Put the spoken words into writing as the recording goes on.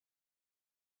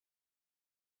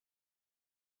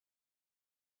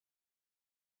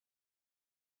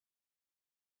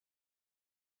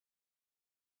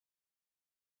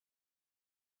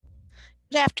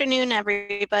afternoon,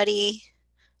 everybody.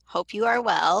 Hope you are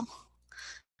well.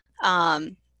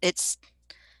 It's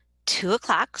 2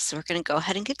 o'clock, so we're going to go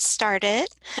ahead and get started.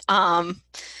 Um,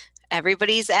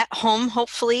 Everybody's at home,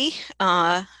 hopefully,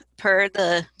 per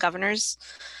the governor's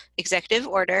executive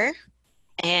order.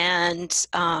 And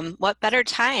what better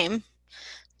time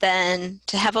than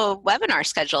to have a webinar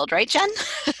scheduled, right, Jen?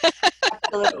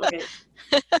 Absolutely.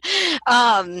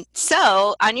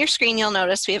 So on your screen, you'll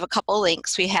notice we have a couple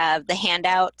links. We have the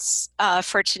handouts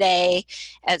for today,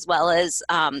 as well as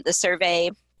the survey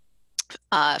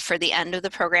for the end of the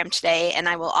program today. And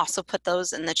I will also put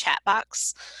those in the chat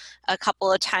box a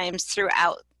couple of times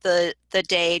throughout the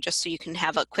day, just so you can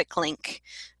have a quick link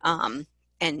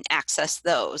and access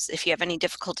those. If you have any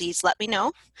difficulties, let me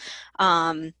know.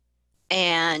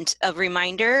 And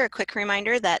a quick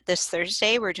reminder that this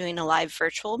Thursday we're doing a live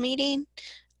virtual meeting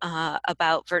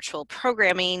about virtual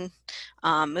programming.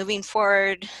 Moving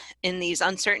forward in these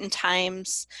uncertain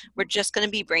times, we're just going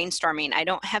to be brainstorming. I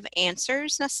don't have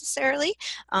answers necessarily,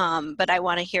 but I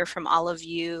want to hear from all of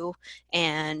you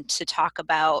and to talk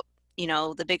about,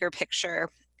 the bigger picture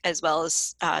as well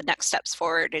as next steps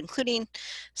forward, including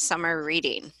summer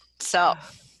reading. So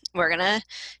we're going to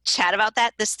chat about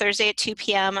that this Thursday at 2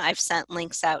 p.m. I've sent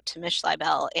links out to Mish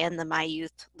Leibel and the My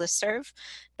Youth listserv,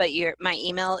 but my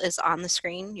email is on the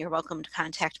screen. You're welcome to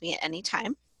contact me at any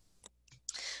time.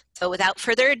 So without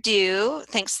further ado,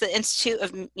 thanks to the Institute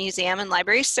of Museum and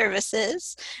Library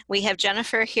Services, we have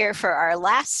Jennifer here for our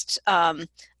last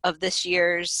of this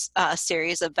year's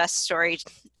series of best storytime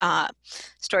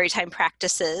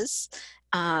practices.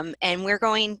 And we're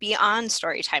going beyond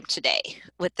Storytime today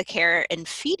with the care and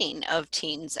feeding of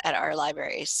teens at our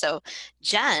libraries. So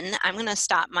Jen, I'm going to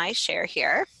stop my share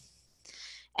here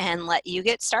and let you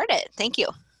get started. Thank you.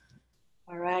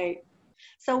 All right.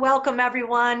 So welcome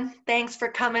everyone. Thanks for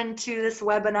coming to this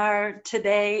webinar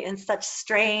today in such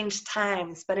strange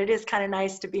times, but it is kind of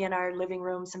nice to be in our living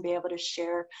rooms and be able to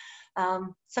share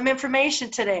some information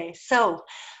today. So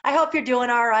I hope you're doing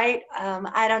all right.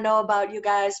 I don't know about you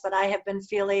guys, but I have been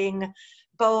feeling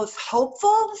both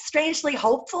hopeful, strangely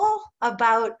hopeful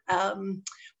about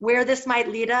where this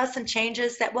might lead us and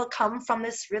changes that will come from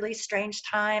this really strange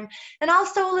time, and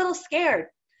also a little scared.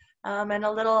 And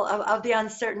a little of the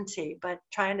uncertainty, but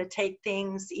trying to take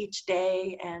things each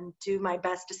day and do my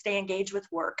best to stay engaged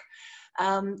with work.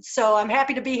 So I'm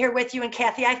happy to be here with you. And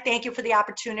Kathy, I thank you for the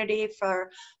opportunity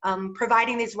for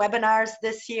providing these webinars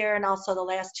this year and also the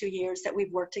last 2 years that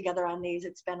we've worked together on these.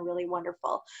 It's been really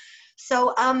wonderful.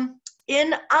 So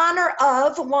in honor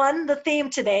of, the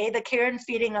theme today, the care and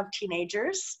feeding of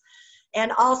teenagers,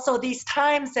 and also these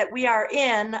times that we are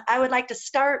in, I would like to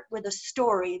start with a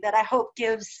story that I hope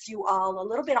gives you all a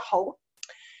little bit of hope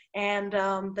and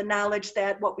the knowledge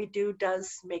that what we do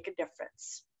does make a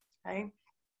difference. Okay?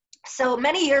 So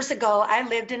many years ago, I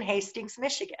lived in Hastings,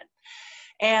 Michigan.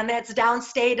 And that's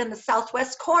downstate in the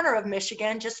southwest corner of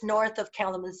Michigan, just north of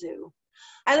Kalamazoo.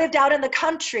 I lived out in the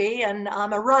country, and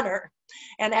I'm a runner.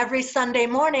 And every Sunday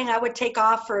morning, I would take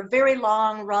off for a very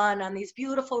long run on these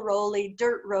beautiful, rolly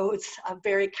dirt roads of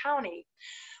Berry County.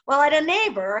 Well, I had a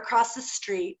neighbor across the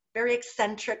street, very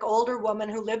eccentric older woman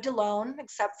who lived alone,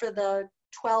 except for the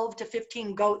 12 to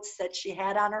 15 goats that she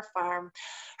had on her farm.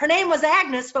 Her name was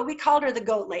Agnes, but we called her the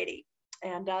goat lady.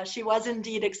 And she was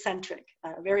indeed eccentric,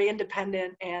 very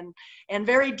independent and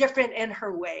very different in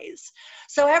her ways.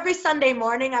 So every Sunday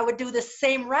morning, I would do the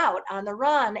same route on the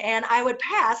run, and I would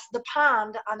pass the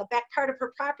pond on the back part of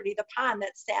her property, the pond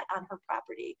that sat on her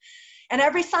property. And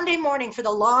every Sunday morning for the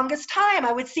longest time,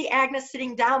 I would see Agnes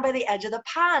sitting down by the edge of the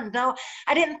pond. Now,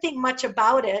 I didn't think much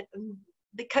about it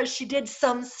because she did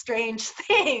some strange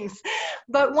things.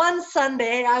 But one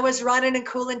Sunday I was running and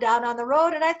cooling down on the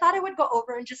road, and I thought I would go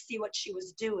over and just see what she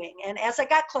was doing. And as I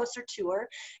got closer to her,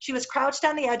 she was crouched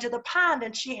on the edge of the pond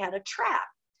and she had a trap.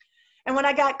 And when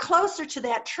I got closer to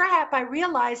that trap, I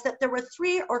realized that there were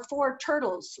 3 or 4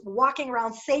 turtles walking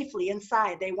around safely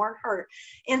inside. They weren't hurt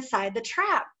inside the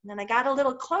trap. And then I got a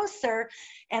little closer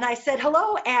and I said,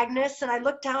 "Hello, Agnes." And I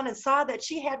looked down and saw that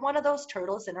she had one of those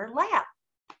turtles in her lap.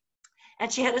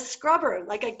 And she had a scrubber,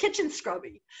 like a kitchen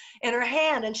scrubby, in her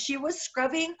hand. And she was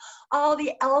scrubbing all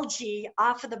the algae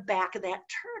off of the back of that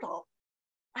turtle.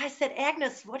 I said,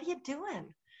 "Agnes, what are you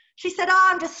doing?" She said, "Oh,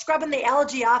 I'm just scrubbing the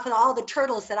algae off of all the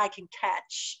turtles that I can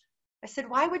catch." I said,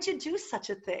 "Why would you do such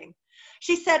a thing?"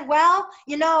 She said, "Well,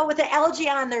 with the algae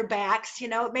on their backs,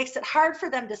 it makes it hard for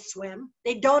them to swim.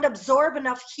 They don't absorb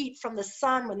enough heat from the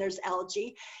sun when there's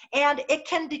algae, and it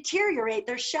can deteriorate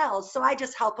their shells. So I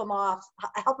just help them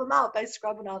out by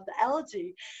scrubbing off the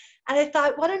algae." And I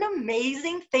thought, what an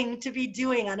amazing thing to be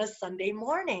doing on a Sunday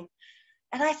morning.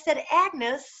 And I said,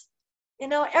 Agnes,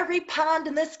 every pond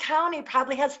in this county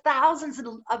probably has thousands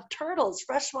of turtles,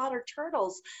 freshwater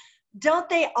turtles. Don't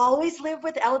they always live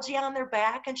with algae on their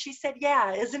back? And she said,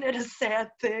 yeah, isn't it a sad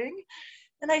thing?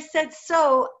 And I said,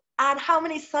 so on how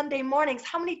many Sunday mornings,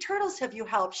 how many turtles have you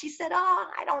helped? She said, oh,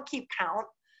 I don't keep count.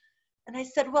 And I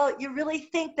said, well, you really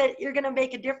think that you're going to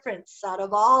make a difference out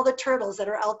of all the turtles that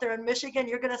are out there in Michigan?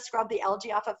 You're going to scrub the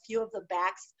algae off a few of the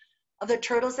backs of the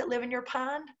turtles that live in your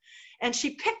pond? And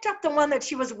she picked up the one that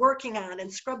she was working on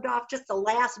and scrubbed off just the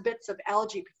last bits of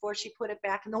algae before she put it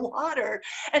back in the water.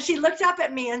 And she looked up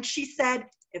at me and she said,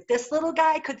 if this little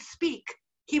guy could speak,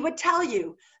 he would tell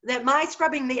you that my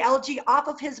scrubbing the algae off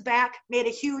of his back made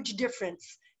a huge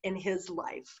difference in his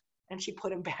life. And she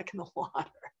put him back in the water.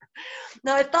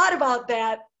 Now I thought about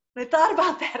that. I thought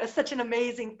about that as such an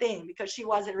amazing thing because she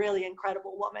was a really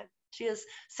incredible woman. She has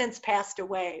since passed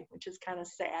away, which is kind of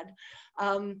sad.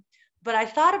 But I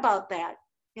thought about that,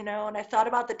 and I thought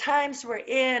about the times we're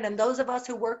in, and those of us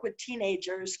who work with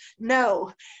teenagers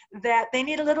know that they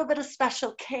need a little bit of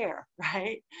special care,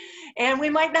 right? And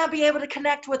we might not be able to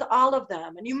connect with all of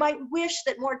them. And you might wish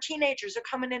that more teenagers are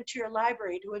coming into your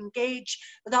library to engage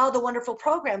with all the wonderful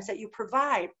programs that you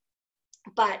provide.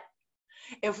 But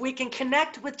if we can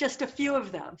connect with just a few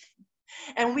of them,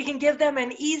 and we can give them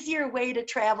an easier way to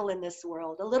travel in this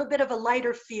world, a little bit of a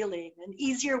lighter feeling, an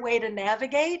easier way to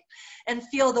navigate and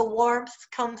feel the warmth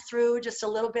come through just a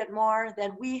little bit more,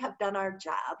 then we have done our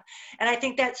job. And I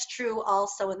think that's true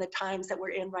also in the times that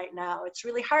we're in right now. It's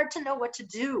really hard to know what to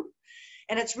do.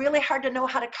 And it's really hard to know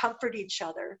how to comfort each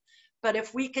other. But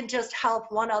if we can just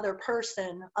help one other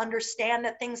person understand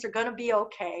that things are going to be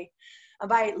okay,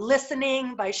 by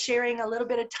listening, by sharing a little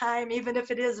bit of time, even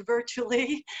if it is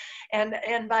virtually, and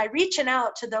by reaching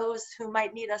out to those who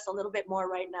might need us a little bit more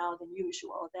right now than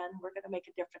usual, then we're going to make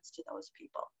a difference to those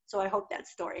people. So I hope that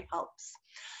story helps.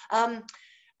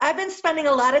 I've been spending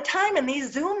a lot of time in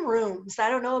these Zoom rooms.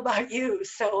 I don't know about you.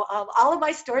 So all of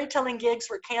my storytelling gigs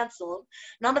were canceled.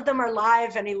 None of them are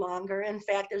live any longer. In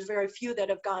fact, there's very few that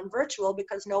have gone virtual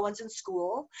because no one's in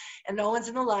school and no one's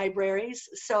in the libraries.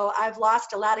 So I've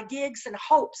lost a lot of gigs and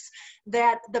hopes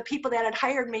that the people that had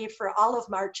hired me for all of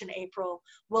March and April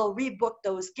will rebook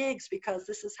those gigs because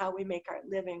this is how we make our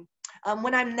living.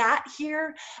 When I'm not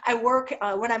here, I work,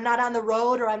 when I'm not on the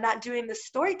road or I'm not doing the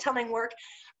storytelling work,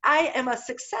 I am a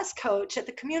success coach at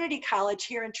the community college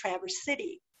here in Traverse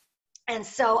City. And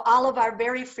so all of our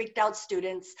very freaked out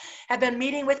students have been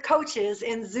meeting with coaches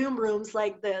in Zoom rooms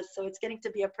like this. So it's getting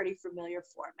to be a pretty familiar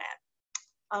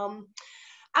format.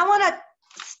 I want to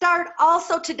start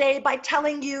also today by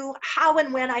telling you how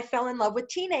and when I fell in love with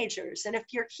teenagers. And if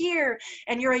you're here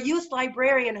and you're a youth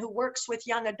librarian who works with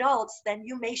young adults, then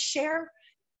you may share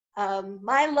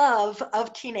my love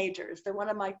of teenagers. They're one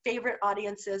of my favorite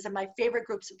audiences and my favorite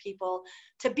groups of people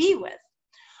to be with.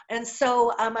 And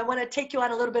so I want to take you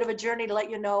on a little bit of a journey to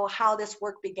let you know how this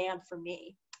work began for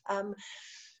me.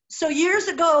 So years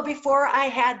ago, before I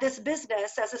had this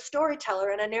business as a storyteller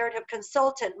and a narrative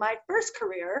consultant, my first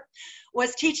career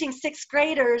was teaching sixth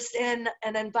graders in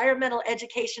an environmental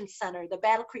education center, the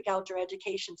Battle Creek Outdoor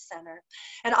Education Center.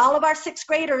 And all of our sixth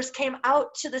graders came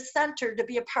out to the center to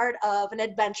be a part of an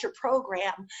adventure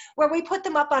program where we put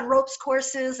them up on ropes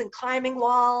courses and climbing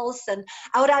walls and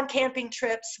out on camping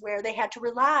trips where they had to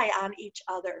rely on each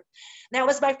other. And that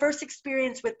was my first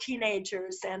experience with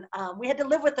teenagers, and we had to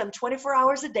live with them 24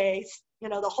 hours a day.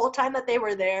 The whole time that they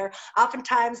were there,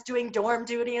 oftentimes doing dorm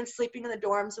duty and sleeping in the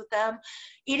dorms with them,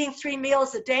 eating 3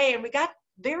 meals a day. And we got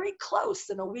very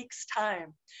close in a week's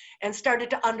time and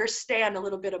started to understand a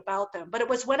little bit about them. But it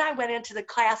was when I went into the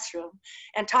classroom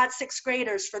and taught sixth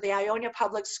graders for the Ionia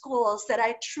Public Schools that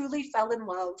I truly fell in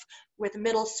love with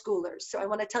middle schoolers. So I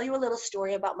want to tell you a little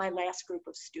story about my last group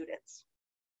of students.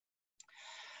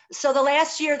 So the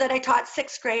last year that I taught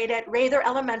sixth grade at Rather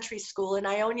Elementary School in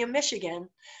Ionia, Michigan,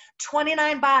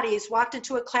 29 bodies walked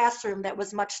into a classroom that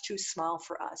was much too small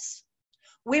for us.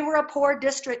 We were a poor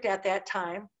district at that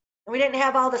time, and we didn't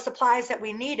have all the supplies that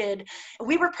we needed.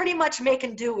 We were pretty much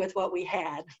making do with what we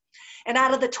had. And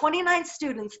out of the 29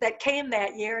 students that came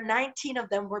that year, 19 of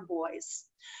them were boys.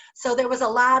 So there was a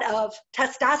lot of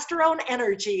testosterone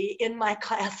energy in my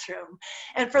classroom.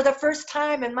 And for the first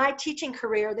time in my teaching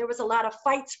career, there was a lot of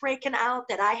fights breaking out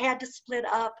that I had to split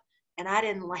up, and I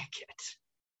didn't like it.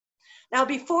 Now,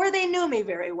 before they knew me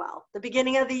very well, the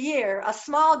beginning of the year, a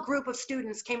small group of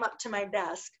students came up to my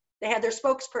desk. They had their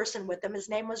spokesperson with them. His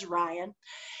name was Ryan.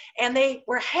 And they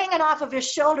were hanging off of his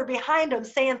shoulder behind him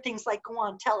saying things like, "Go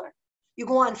on, tell her. You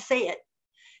go on, say it."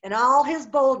 In all his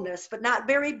boldness, but not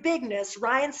very bigness,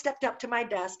 Ryan stepped up to my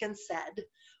desk and said,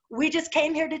 We just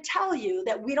came here to tell you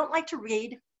that we don't like to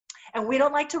read and we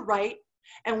don't like to write,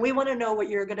 and we want to know what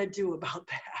you're going to do about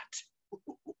that.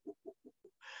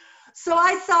 So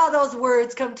I saw those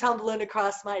words come tumbling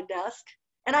across my desk,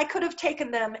 and I could have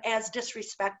taken them as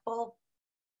disrespectful.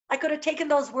 I could have taken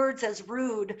those words as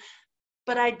rude,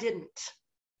 but I didn't.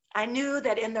 I knew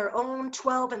that in their own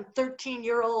 12 and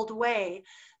 13-year-old way,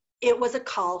 it was a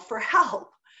call for help.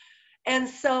 And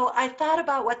so I thought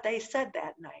about what they said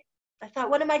that night. I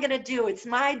thought, what am I going to do? It's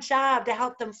my job to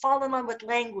help them fall in love with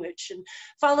language and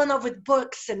fall in love with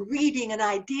books and reading and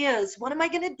ideas. What am I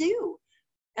going to do?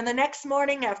 And the next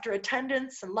morning, after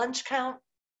attendance and lunch count,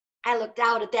 I looked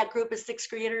out at that group of sixth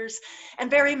graders,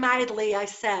 and very mildly I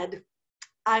said,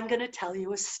 I'm going to tell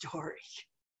you a story.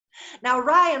 Now,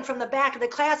 Ryan from the back of the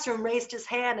classroom raised his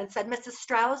hand and said, Mrs.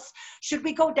 Strauss, should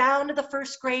we go down to the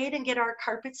first grade and get our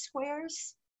carpet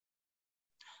squares?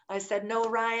 I said, no,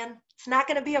 Ryan, it's not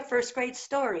going to be a first grade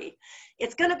story.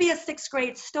 It's going to be a sixth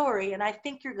grade story, and I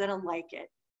think you're going to like it.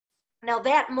 Now,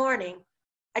 that morning,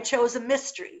 I chose a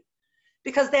mystery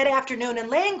because that afternoon in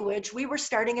language, we were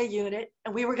starting a unit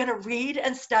and we were going to read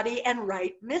and study and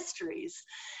write mysteries.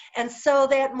 And so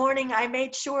that morning, I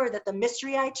made sure that the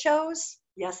mystery I chose,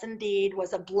 yes, indeed,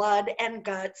 was a blood and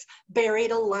guts,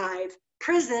 buried alive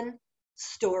prison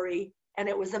story, and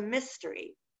it was a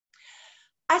mystery.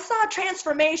 I saw a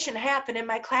transformation happen in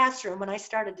my classroom when I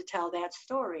started to tell that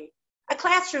story. A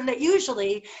classroom that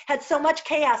usually had so much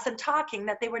chaos and talking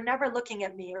that they were never looking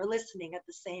at me or listening at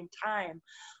the same time.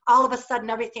 All of a sudden,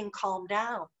 everything calmed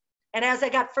down. And as I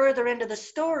got further into the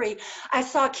story, I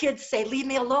saw kids say, leave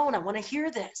me alone, I want to hear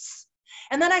this.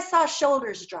 And then I saw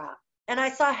shoulders drop, and I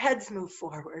saw heads move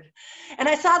forward, and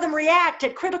I saw them react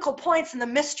at critical points in the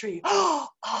mystery. Oh.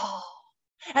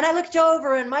 And I looked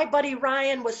over, and my buddy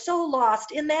Ryan was so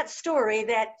lost in that story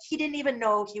that he didn't even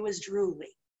know he was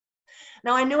drooling.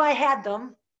 Now, I knew I had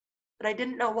them, but I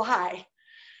didn't know why.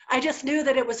 I just knew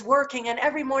that it was working, and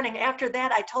every morning after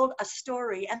that, I told a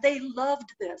story, and they loved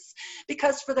this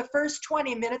because for the first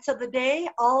 20 minutes of the day,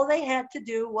 all they had to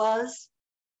do was,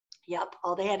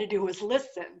 all they had to do was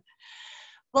listen.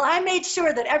 Well, I made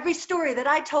sure that every story that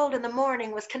I told in the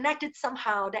morning was connected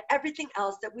somehow to everything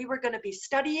else that we were going to be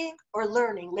studying or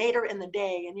learning later in the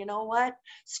day. And you know what?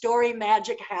 Story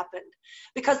magic happened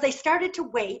because they started to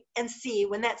wait and see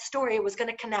when that story was going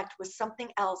to connect with something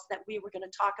else that we were going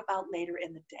to talk about later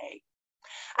in the day.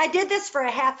 I did this for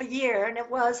a half a year, and it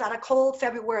was on a cold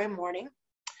February morning.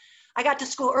 I got to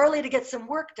school early to get some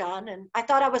work done, and I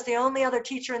thought I was the only other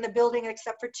teacher in the building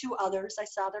except for two others. I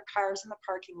saw their cars in the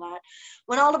parking lot,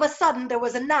 when all of a sudden there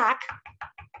was a knock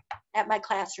at my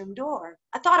classroom door.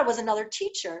 I thought it was another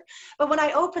teacher, but when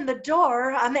I opened the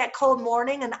door on that cold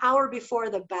morning, an hour before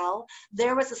the bell,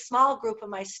 there was a small group of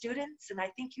my students, and I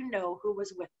think you know who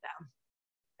was with them.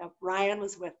 Ryan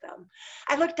was with them.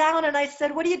 I looked down and I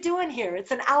said, what are you doing here? It's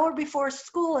an hour before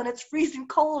school and it's freezing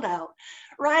cold out.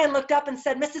 Ryan looked up and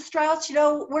said, Mrs. Strauss, you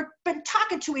know, we've been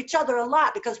talking to each other a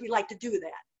lot because we like to do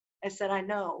that. I said, I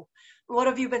know. What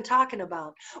have you been talking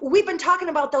about? We've been talking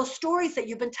about those stories that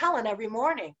you've been telling every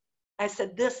morning. I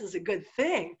said, this is a good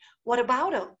thing. What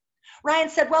about them? Ryan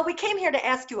said, well, we came here to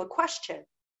ask you a question.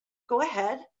 Go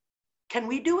ahead. Can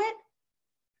we do it?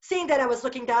 Seeing that I was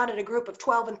looking down at a group of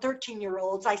 12 and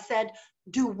 13-year-olds, I said,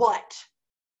 do what?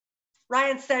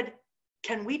 Ryan said,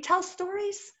 can we tell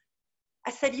stories?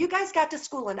 I said, you guys got to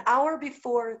school an hour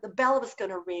before the bell was going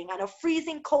to ring on a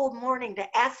freezing cold morning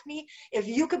to ask me if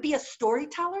you could be a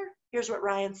storyteller? Here's what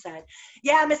Ryan said.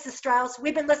 Yeah, Mrs. Strauss,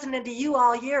 we've been listening to you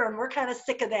all year and we're kind of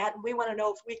sick of that and we want to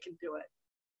know if we can do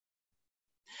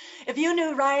it. If you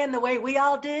knew Ryan the way we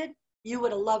all did, you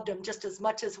would have loved him just as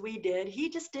much as we did. He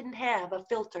just didn't have a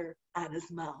filter on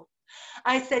his mouth.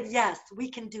 I said, yes, we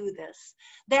can do this.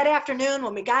 That afternoon,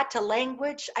 when we got to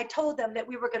language, I told them that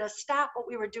we were going to stop what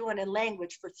we were doing in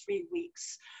language for 3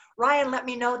 weeks. Ryan let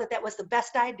me know that that was the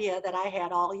best idea that I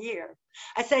had all year.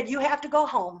 I said, you have to go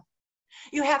home.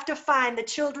 You have to find the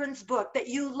children's book that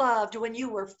you loved when you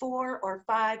were 4 or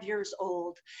 5 years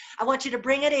old. I want you to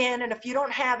bring it in, and if you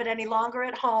don't have it any longer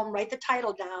at home, write the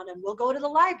title down, and we'll go to the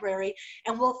library,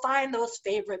 and we'll find those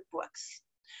favorite books.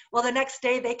 Well, the next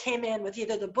day they came in with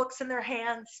either the books in their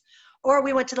hands, or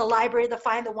we went to the library to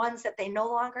find the ones that they no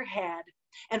longer had.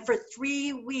 And for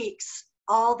 3 weeks,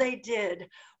 all they did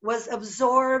was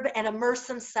absorb and immerse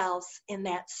themselves in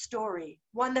that story,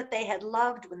 one that they had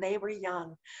loved when they were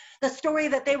young. The story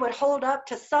that they would hold up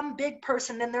to some big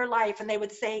person in their life and they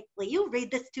would say, will you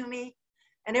read this to me?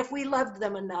 And if we loved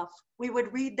them enough, we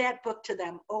would read that book to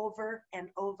them over and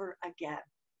over again.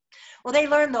 Well, they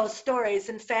learned those stories.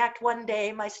 In fact, one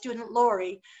day, my student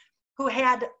Lori, who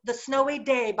had The Snowy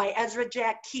Day by Ezra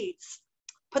Jack Keats,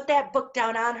 put that book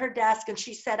down on her desk, and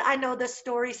she said, I know this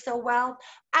story so well,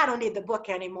 I don't need the book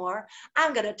anymore.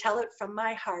 I'm going to tell it from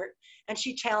my heart. And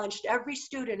she challenged every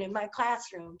student in my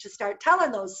classroom to start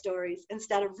telling those stories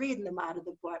instead of reading them out of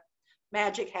the book.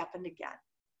 Magic happened again.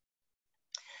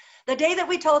 The day that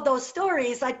we told those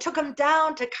stories, I took them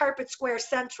down to Carpet Square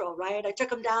Central, right? I took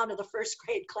them down to the first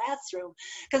grade classroom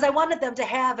because I wanted them to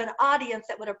have an audience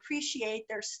that would appreciate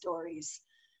their stories.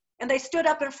 And they stood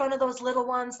up in front of those little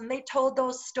ones and they told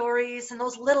those stories, and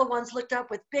those little ones looked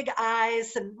up with big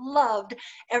eyes and loved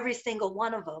every single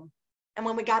one of them. And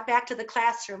when we got back to the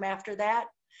classroom after that,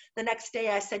 the next day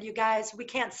I said, you guys, we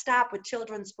can't stop with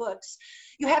children's books.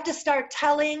 You have to start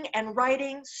telling and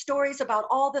writing stories about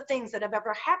all the things that have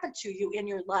ever happened to you in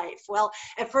your life. Well,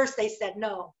 at first they said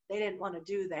no, they didn't want to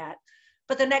do that.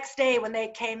 But the next day when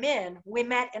they came in, we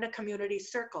met in a community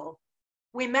circle.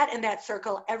 We met in that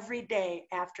circle every day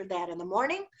after that, in the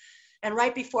morning and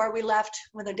right before we left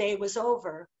when the day was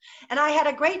over. And I had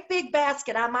a great big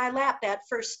basket on my lap that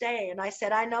first day. And I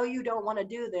said, I know you don't want to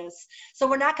do this, so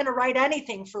we're not going to write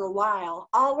anything for a while.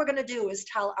 All we're going to do is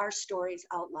tell our stories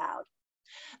out loud.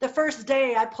 The first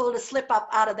day I pulled a slip up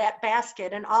out of that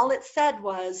basket, and all it said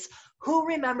was, who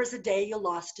remembers the day you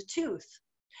lost a tooth?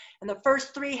 And the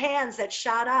first 3 hands that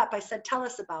shot up, I said, tell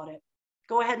us about it.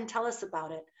 Go ahead and tell us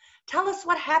about it. Tell us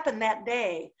what happened that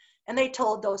day. And they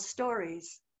told those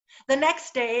stories. The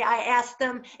next day, I asked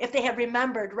them if they had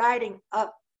remembered riding a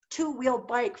 2-wheel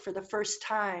bike for the first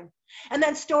time. And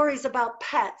then stories about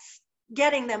pets,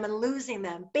 getting them and losing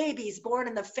them, babies born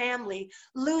in the family,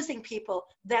 losing people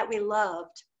that we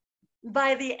loved.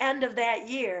 By the end of that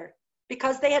year,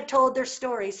 because they had told their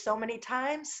stories so many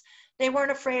times, they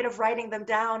weren't afraid of writing them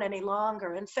down any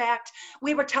longer. In fact,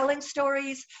 we were telling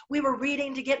stories, we were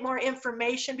reading to get more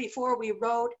information before we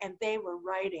wrote, and they were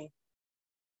writing.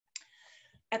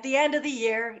 At the end of the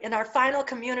year, in our final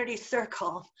community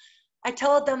circle, I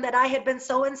told them that I had been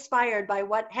so inspired by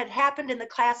what had happened in the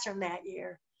classroom that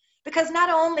year. Because not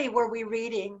only were we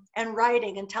reading and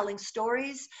writing and telling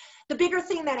stories, the bigger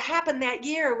thing that happened that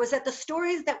year was that the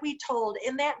stories that we told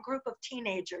in that group of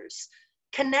teenagers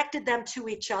connected them to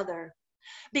each other.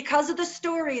 Because of the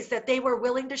stories that they were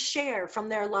willing to share from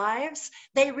their lives,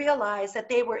 they realized that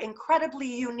they were incredibly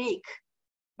unique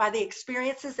by the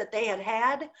experiences that they had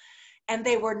had, and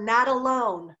they were not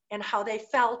alone in how they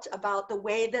felt about the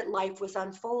way that life was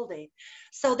unfolding.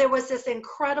 So there was this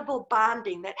incredible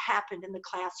bonding that happened in the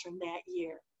classroom that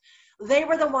year. They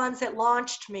were the ones that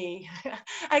launched me.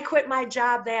 I quit my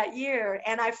job that year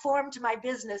and I formed my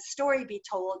business, Story Be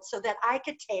Told, so that I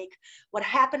could take what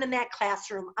happened in that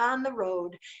classroom on the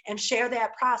road and share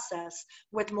that process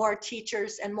with more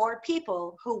teachers and more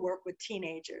people who work with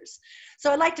teenagers.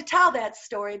 So I like to tell that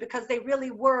story because they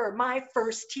really were my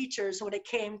first teachers when it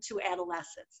came to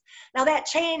adolescence. Now that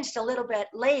changed a little bit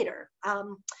later.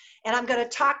 And I'm going to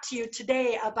talk to you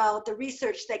today about the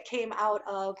research that came out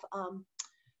of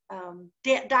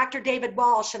Dr. David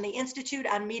Walsh and the Institute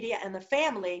on Media and the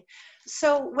Family.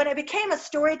 So when I became a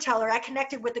storyteller, I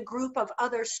connected with a group of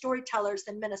other storytellers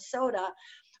in Minnesota.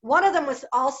 One of them was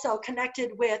also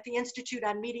connected with the Institute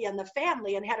on Media and the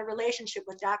Family and had a relationship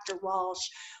with Dr. Walsh.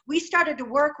 We started to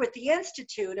work with the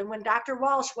Institute, and when Dr.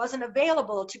 Walsh wasn't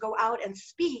available to go out and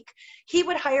speak, he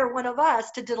would hire one of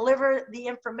us to deliver the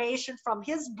information from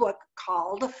his book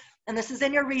called, and this is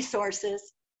in your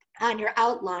resources, on your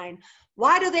outline,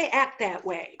 Why Do They Act That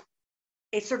Way?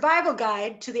 A survival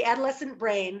guide to the adolescent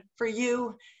brain for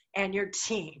you and your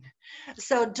teen.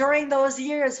 So during those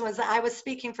years when I was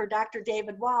speaking for Dr.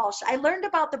 David Walsh, I learned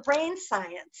about the brain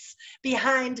science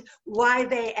behind why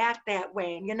they act that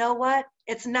way. And you know what?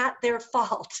 It's not their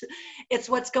fault. It's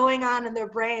what's going on in their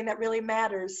brain that really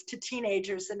matters to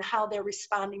teenagers and how they're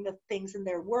responding to things in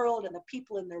their world and the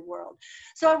people in their world.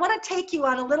 So I want to take you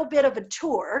on a little bit of a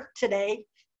tour today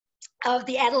of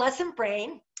the adolescent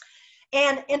brain.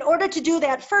 And in order to do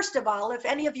that, first of all, if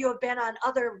any of you have been on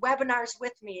other webinars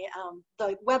with me,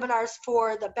 the webinars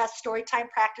for the best storytime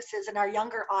practices in our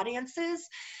younger audiences,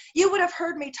 you would have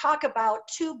heard me talk about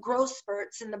 2 growth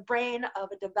spurts in the brain of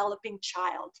a developing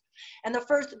child. And the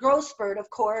first growth spurt, of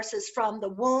course, is from the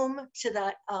womb to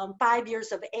the 5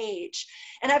 years of age.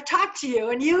 And I've talked to you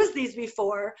and used these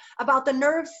before about the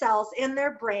nerve cells in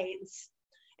their brains,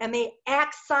 and the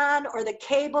axon or the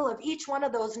cable of each one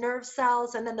of those nerve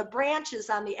cells, and then the branches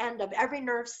on the end of every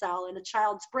nerve cell in a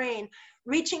child's brain,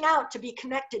 reaching out to be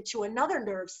connected to another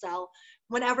nerve cell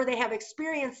whenever they have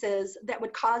experiences that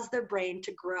would cause their brain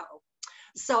to grow.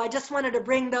 So I just wanted to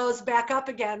bring those back up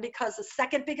again because the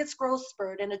second biggest growth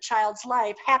spurt in a child's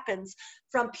life happens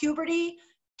from puberty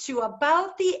to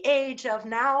about the age of,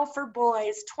 now for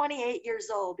boys, 28 years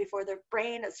old before their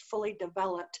brain is fully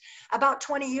developed. About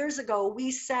 20 years ago,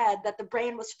 we said that the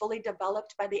brain was fully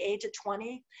developed by the age of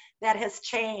 20. That has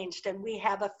changed, and we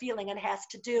have a feeling it has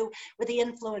to do with the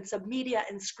influence of media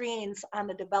and screens on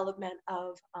the development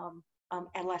of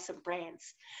adolescent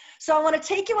brains. So I want to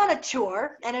take you on a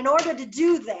tour, and in order to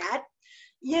do that,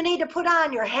 you need to put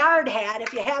on your hard hat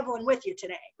if you have one with you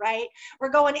today, right?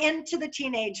 We're going into the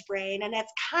teenage brain, and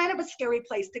that's kind of a scary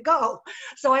place to go.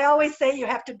 So I always say you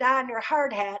have to don your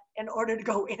hard hat in order to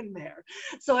go in there.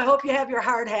 So I hope you have your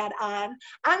hard hat on.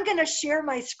 I'm going to share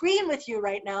my screen with you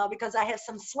right now because I have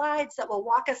some slides that will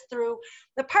walk us through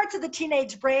the parts of the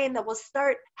teenage brain that will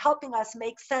start helping us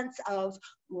make sense of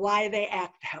why they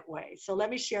act that way. So let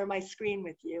me share my screen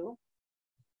with you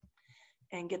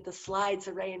and get the slides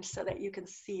arranged so that you can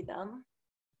see them.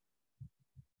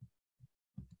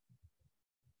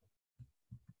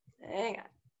 Hang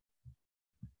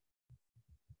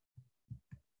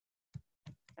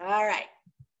on. All right,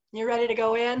 you ready to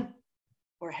go in?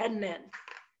 We're heading in.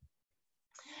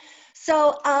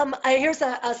 So here's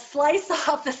a slice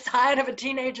off the side of a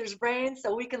teenager's brain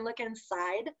so we can look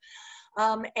inside.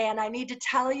 And I need to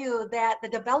tell you that the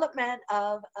development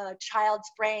of a child's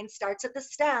brain starts at the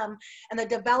stem, and the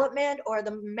development or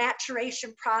the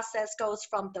maturation process goes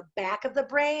from the back of the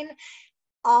brain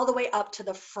all the way up to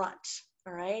the front.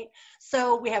 All right,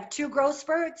 so we have two growth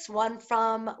spurts, one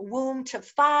from womb to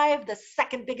 5, the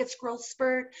second biggest growth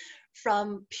spurt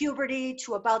from puberty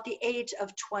to about the age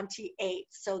of 28.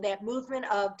 So that movement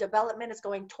of development is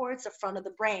going towards the front of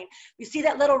the brain. You see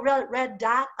that little red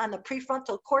dot on the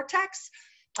prefrontal cortex?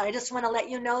 I just want to let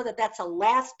you know that that's the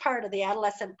last part of the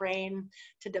adolescent brain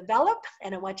to develop,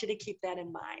 and I want you to keep that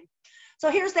in mind. So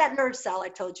here's that nerve cell I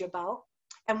told you about.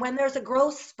 And when there's a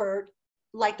growth spurt,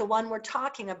 like the one we're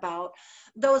talking about,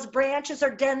 those branches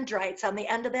or dendrites on the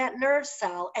end of that nerve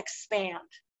cell expand.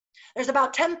 There's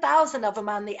about 10,000 of them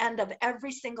on the end of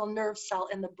every single nerve cell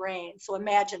in the brain. So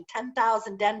imagine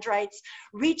 10,000 dendrites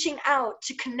reaching out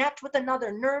to connect with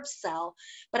another nerve cell.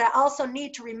 But I also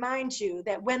need to remind you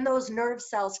that when those nerve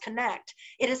cells connect,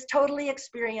 it is totally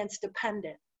experience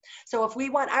dependent. So if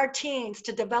we want our teens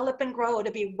to develop and grow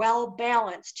to be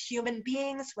well-balanced human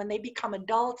beings when they become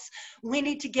adults, we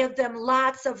need to give them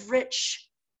lots of rich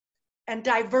and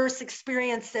diverse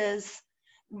experiences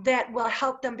that will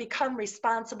help them become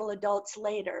responsible adults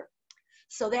later.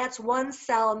 So that's one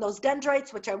cell, and those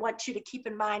dendrites, which I want you to keep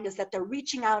in mind, is that they're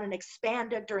reaching out and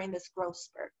expanded during this growth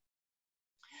spurt.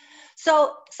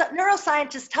 So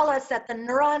neuroscientists tell us that the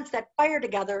neurons that fire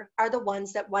together are the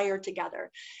ones that wire together.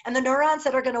 And the neurons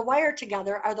that are going to wire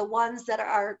together are the ones that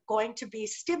are going to be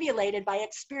stimulated by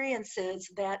experiences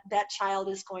that that child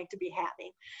is going to be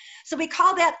having. So we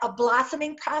call that a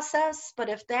blossoming process, but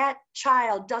if that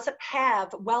child doesn't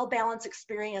have well-balanced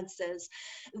experiences,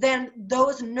 then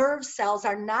those nerve cells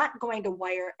are not going to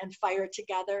wire and fire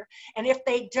together. And if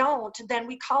they don't, then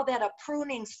we call that a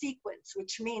pruning sequence,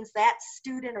 which means that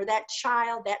student or that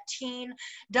child, that teen,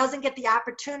 doesn't get the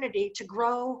opportunity to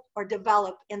grow or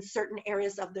develop in certain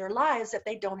areas of their lives if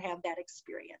they don't have that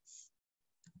experience.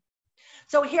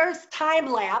 So here's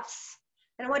time lapse,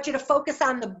 and I want you to focus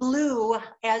on the blue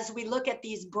as we look at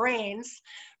these brains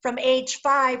from age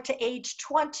 5 to age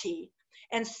 20,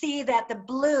 and see that the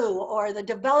blue, or the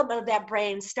development of that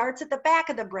brain, starts at the back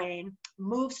of the brain,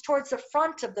 moves towards the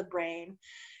front of the brain,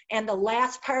 and the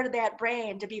last part of that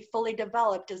brain to be fully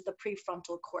developed is the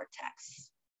prefrontal cortex.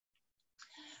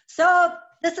 So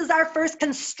this is our first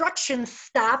construction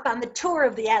stop on the tour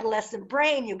of the adolescent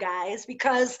brain, you guys,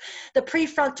 because the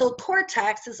prefrontal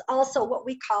cortex is also what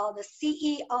we call the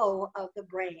CEO of the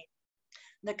brain,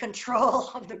 the control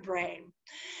of the brain.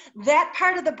 That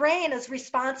part of the brain is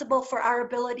responsible for our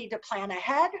ability to plan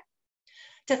ahead,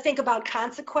 to think about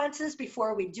consequences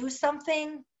before we do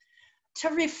something, to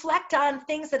reflect on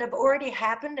things that have already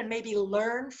happened and maybe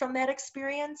learn from that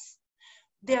experience.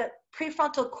 The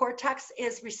prefrontal cortex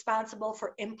is responsible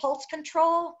for impulse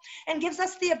control and gives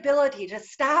us the ability to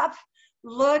stop,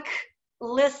 look,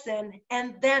 listen,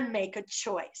 and then make a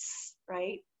choice,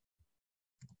 right?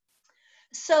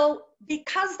 So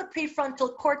because the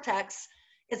prefrontal cortex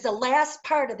is the last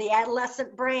part of the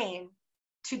adolescent brain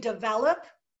to develop,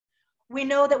 we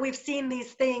know that we've seen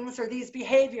these things or these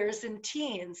behaviors in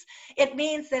teens. It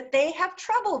means that they have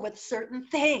trouble with certain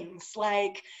things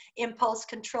like impulse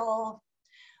control,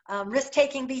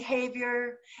 risk-taking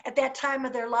behavior. At that time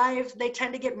of their lives, they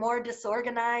tend to get more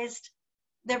disorganized.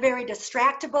 They're very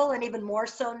distractible, and even more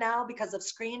so now because of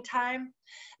screen time.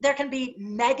 There can be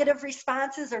negative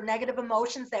responses or negative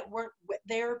emotions that weren't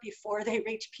there before they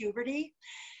reach puberty.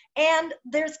 and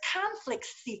there's conflict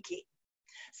seeking.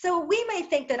 So we may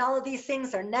think that all of these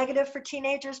things are negative for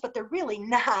teenagers, but they're really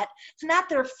not. It's not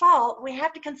their fault. We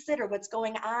have to consider what's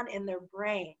going on in their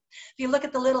brain. If you look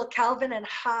at the little Calvin and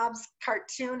Hobbes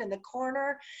cartoon in the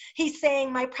corner, he's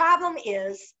saying, my problem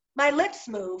is my lips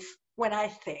move when I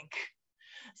think.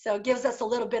 So it gives us a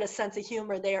little bit of sense of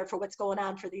humor there for what's going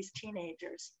on for these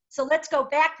teenagers. So let's go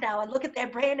back now and look at their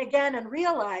brain again and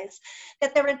realize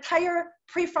that their entire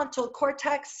prefrontal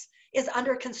cortex is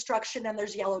under construction and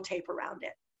there's yellow tape around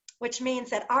it, which means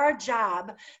that our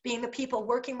job, being the people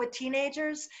working with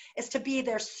teenagers, is to be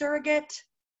their surrogate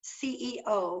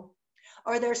CEO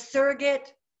or their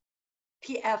surrogate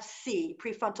PFC,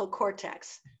 prefrontal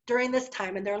cortex, during this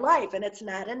time in their life. And it's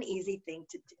not an easy thing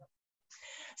to do.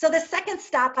 So the second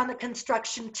stop on the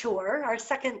construction tour, our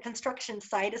second construction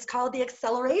site, is called the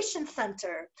Acceleration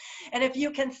Center. And if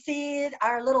you can see,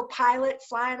 our little pilot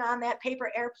flying on that paper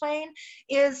airplane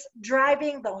is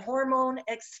driving the hormone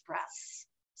express.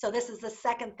 So this is the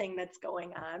second thing that's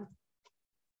going on.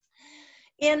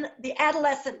 In the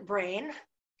adolescent brain,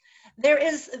 there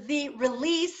is the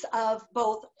release of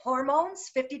both hormones,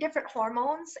 50 different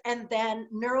hormones, and then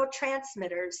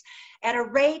neurotransmitters at a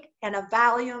rate and a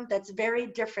volume that's very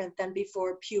different than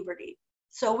before puberty.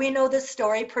 So we know this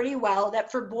story pretty well,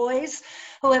 that for boys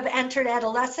who have entered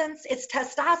adolescence, it's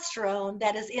testosterone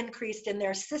that is increased in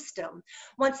their system.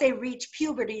 Once they reach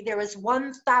puberty, there is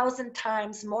 1,000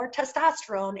 times more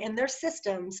testosterone in their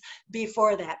systems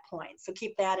before that point. So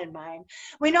keep that in mind.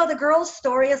 We know the girl's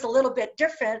story is a little bit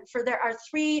different, for there are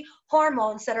 3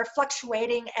 hormones that are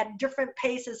fluctuating at different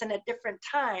paces and at different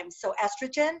times. So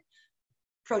estrogen,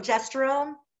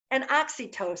 progesterone, and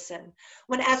oxytocin.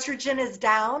 When estrogen is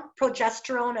down,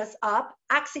 progesterone is up.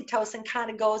 Oxytocin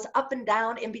kind of goes up and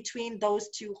down in between those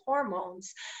 2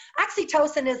 hormones.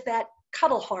 Oxytocin is that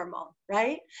cuddle hormone,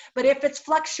 right? But if it's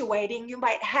fluctuating, you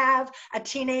might have a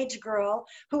teenage girl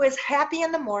who is happy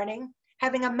in the morning,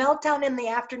 having a meltdown in the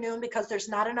afternoon because there's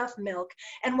not enough milk,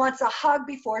 and wants a hug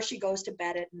before she goes to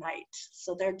bed at night.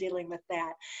 So they're dealing with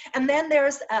that. And then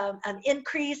there's an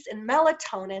increase in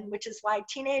melatonin, which is why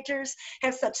teenagers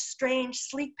have such strange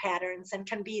sleep patterns and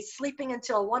can be sleeping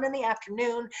until 1 in the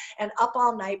afternoon and up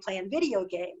all night playing video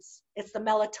games. It's the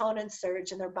melatonin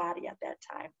surge in their body at that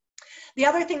time. The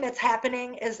other thing that's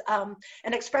happening is an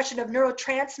expression of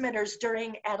neurotransmitters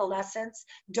during adolescence: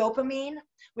 dopamine,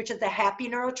 which is a happy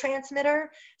neurotransmitter;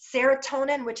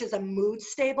 serotonin, which is a mood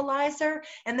stabilizer;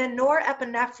 and then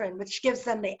norepinephrine, which gives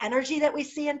them the energy that we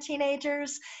see in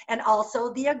teenagers, and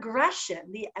also the aggression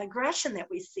that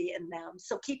we see in them.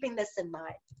 So keeping this in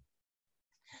mind.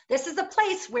 This is a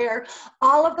place where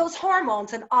all of those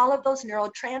hormones and all of those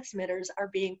neurotransmitters are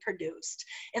being produced.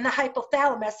 In the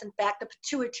hypothalamus, in fact, the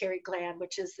pituitary gland,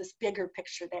 which is this bigger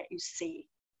picture that you see.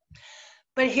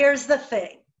 But here's the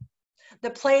thing. The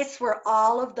place where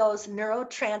all of those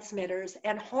neurotransmitters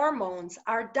and hormones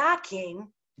are docking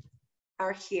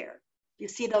are here. You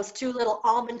see those 2 little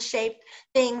almond-shaped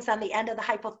things on the end of the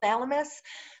hypothalamus?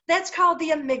 That's called the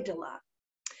amygdala.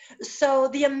 So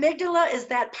the amygdala is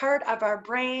that part of our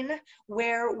brain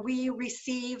where we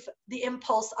receive the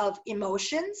impulse of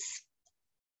emotions,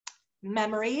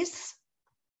 memories,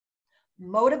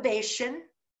 motivation,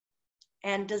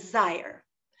 and desire.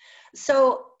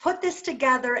 So put this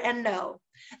together and know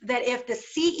that if the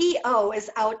CEO is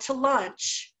out to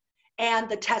lunch and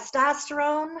the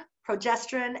testosterone,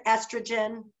 progesterone,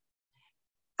 estrogen,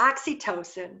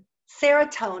 oxytocin,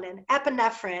 serotonin,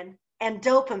 epinephrine, and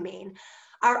dopamine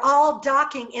are all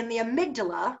docking in the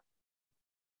amygdala,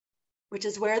 which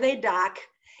is where they dock,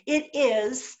 it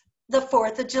is the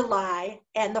 4th of July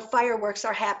and the fireworks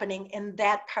are happening in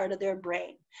that part of their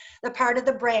brain. The part of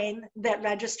the brain that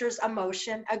registers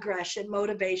emotion, aggression,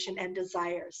 motivation, and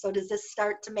desire. So does this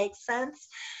start to make sense?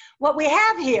 What we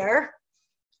have here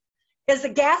is the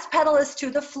gas pedal is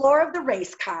to the floor of the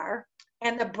race car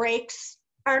and the brakes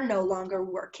are no longer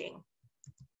working.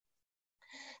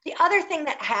 The other thing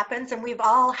that happens, and we've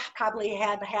all probably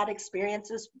had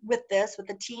experiences with this, with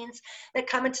the teens that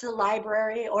come into the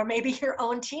library, or maybe your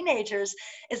own teenagers,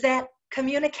 is that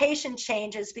communication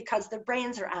changes because their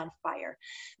brains are on fire.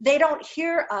 They don't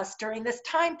hear us during this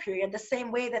time period the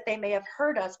same way that they may have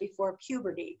heard us before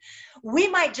puberty. We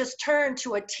might just turn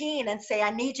to a teen and say,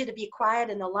 I need you to be quiet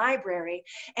in the library.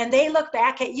 And they look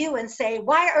back at you and say,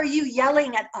 why are you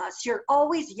yelling at us? You're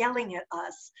always yelling at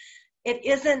us. It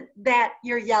isn't that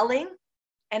you're yelling,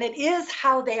 and it is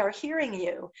how they are hearing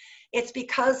you. It's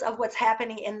because of what's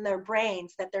happening in their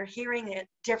brains that they're hearing it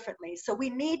differently. So we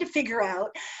need to figure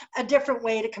out a different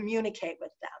way to communicate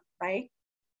with them, right?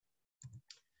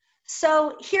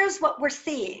 So here's what we're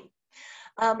seeing.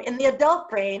 In the adult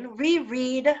brain, we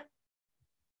read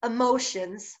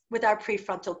emotions with our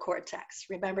prefrontal cortex.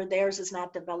 Remember, theirs is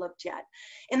not developed yet.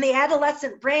 In the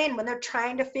adolescent brain, when they're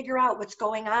trying to figure out what's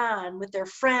going on with their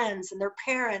friends and their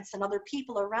parents and other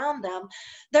people around them,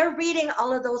 they're reading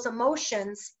all of those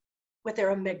emotions with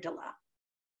their amygdala.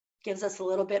 Gives us a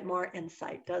little bit more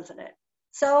insight, doesn't it?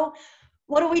 So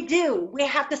what do? We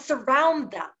have to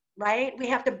surround them, right? We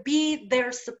have to be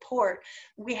their support.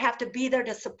 We have to be there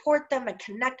to support them and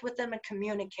connect with them and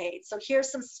communicate. So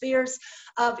here's some spheres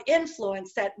of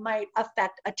influence that might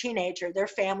affect a teenager. Their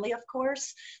family, of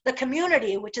course, the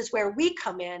community, which is where we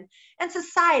come in, and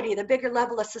society, the bigger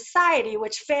level of society,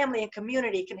 which family and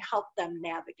community can help them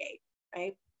navigate,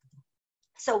 right?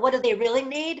 So what do they really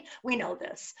need? We know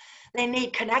this. They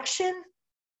need connection,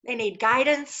 they need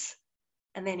guidance,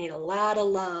 and they need a lot of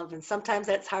love. And sometimes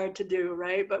that's hard to do,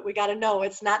 right? But we got to know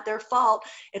it's not their fault.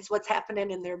 It's what's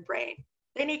happening in their brain.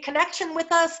 They need connection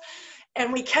with us,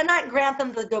 and we cannot grant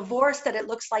them the divorce that it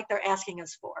looks like they're asking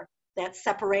us for. That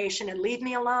separation and leave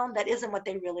me alone, that isn't what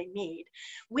they really need.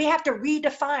 We have to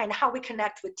redefine how we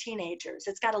connect with teenagers.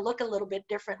 It's got to look a little bit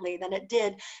differently than it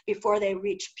did before they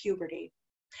reached puberty.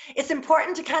 It's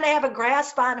important to kind of have a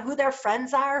grasp on who their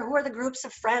friends are, who are the groups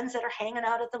of friends that are hanging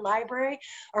out at the library,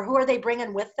 or who are they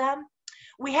bringing with them.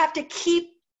 We have to keep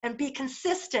and be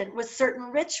consistent with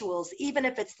certain rituals, even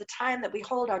if it's the time that we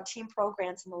hold our team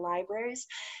programs in the libraries.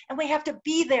 And we have to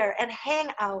be there and hang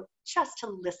out just to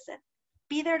listen.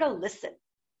 Be there to listen.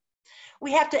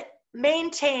 We have to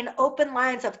maintain open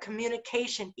lines of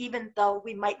communication, even though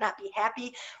we might not be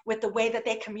happy with the way that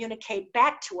they communicate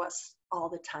back to us all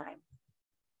the time.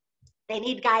 They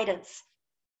need guidance.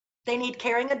 They need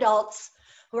caring adults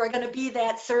who are going to be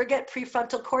that surrogate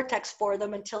prefrontal cortex for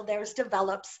them until theirs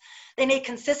develops. They need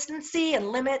consistency and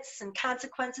limits and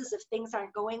consequences if things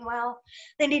aren't going well.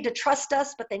 They need to trust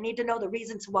us, but they need to know the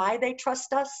reasons why they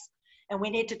trust us, and we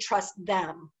need to trust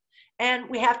them. And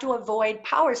we have to avoid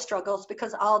power struggles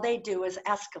because all they do is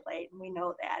escalate, and we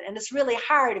know that. And it's really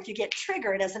hard if you get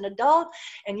triggered as an adult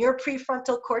and your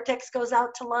prefrontal cortex goes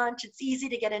out to lunch. It's easy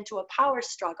to get into a power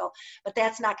struggle, but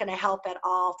that's not going to help at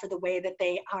all for the way that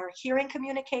they are hearing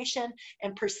communication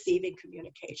and perceiving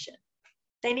communication.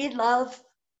 They need love.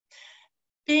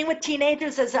 Being with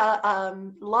teenagers is a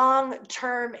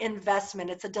long-term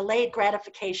investment. It's a delayed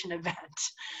gratification event.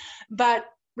 But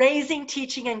raising,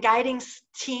 teaching, and guiding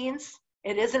teens,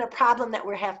 it isn't a problem that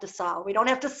we have to solve. We don't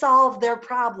have to solve their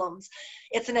problems.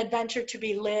 It's an adventure to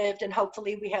be lived, and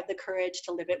hopefully we have the courage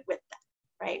to live it with them,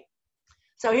 right?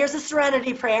 So here's a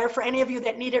serenity prayer for any of you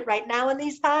that need it right now in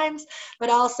these times, but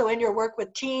also in your work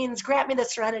with teens. Grant me the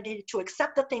serenity to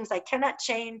accept the things I cannot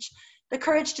change, the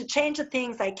courage to change the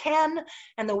things I can,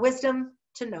 and the wisdom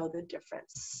to know the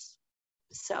difference.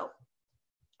 So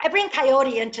I bring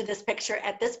Coyote into this picture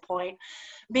at this point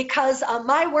because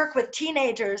my work with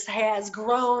teenagers has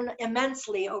grown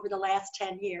immensely over the last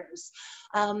 10 years.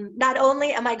 Not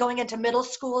only am I going into middle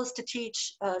schools to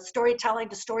teach storytelling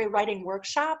to story writing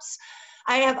workshops,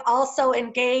 I have also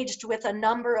engaged with a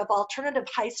number of alternative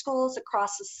high schools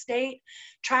across the state,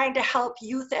 trying to help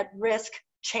youth at risk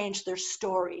change their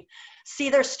story,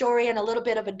 see their story in a little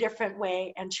bit of a different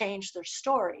way and change their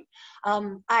story.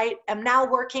 I am now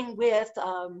working with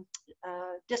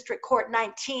District Court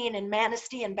 19 in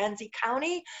Manistee and Benzie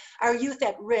County, our youth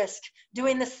at risk,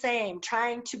 doing the same,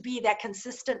 trying to be that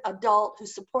consistent adult who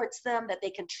supports them, that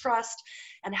they can trust,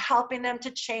 and helping them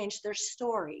to change their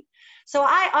story. So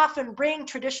I often bring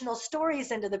traditional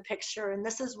stories into the picture, and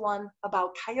this is one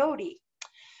about Coyote.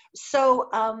 So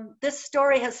this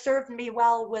story has served me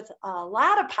well with a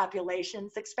lot of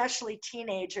populations, especially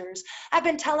teenagers. I've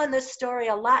been telling this story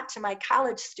a lot to my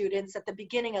college students at the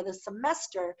beginning of the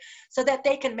semester so that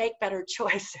they can make better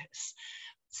choices.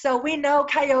 So we know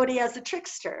Coyote as a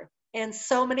trickster in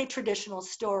so many traditional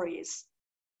stories.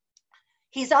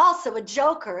 He's also a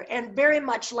joker and very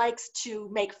much likes to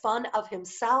make fun of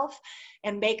himself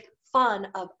and make fun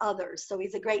of others. So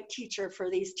he's a great teacher for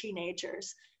these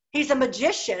teenagers. He's a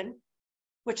magician,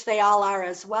 which they all are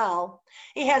as well.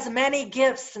 He has many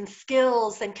gifts and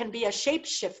skills and can be a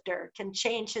shapeshifter, can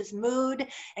change his mood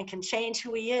and can change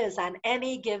who he is on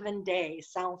any given day.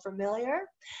 Sound familiar?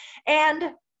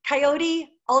 And Coyote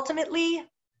ultimately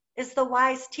is the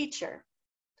wise teacher.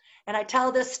 And I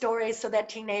tell this story so that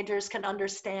teenagers can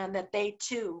understand that they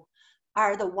too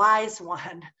are the wise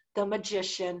one, the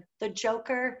magician, the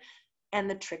joker, and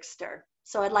the trickster.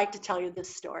 So I'd like to tell you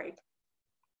this story.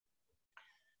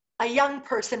 A young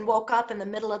person woke up in the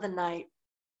middle of the night.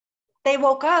 They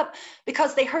woke up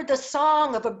because they heard the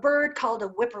song of a bird called a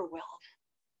whippoorwill.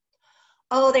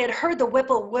 Oh, they had heard the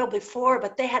whippoorwill before,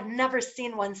 but they had never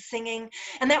seen one singing.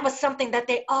 And that was something that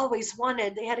they always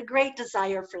wanted. They had a great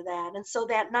desire for that. And so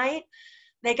that night,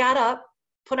 they got up,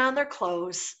 put on their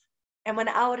clothes, and went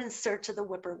out in search of the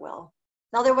whippoorwill.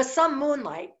 Now, there was some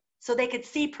moonlight, so they could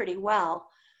see pretty well.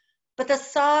 But the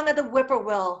song of the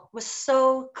whippoorwill was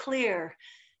so clear.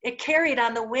 It carried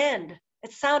on the wind.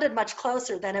 It sounded much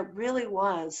closer than it really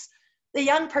was. The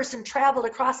young person traveled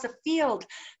across the field,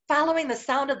 following the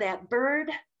sound of that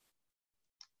bird,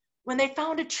 when they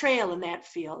found a trail in that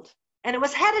field, and it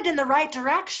was headed in the right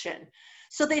direction.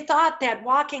 So they thought that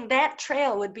walking that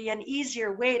trail would be an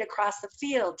easier way to cross the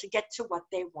field to get to what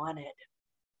they wanted.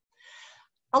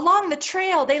 Along the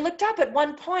trail, they looked up at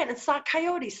one point and saw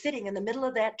Coyote sitting in the middle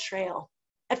of that trail.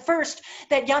 At first,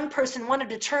 that young person wanted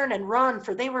to turn and run,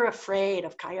 for they were afraid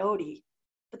of Coyote.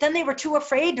 But then they were too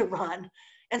afraid to run.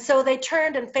 And so they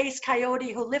turned and faced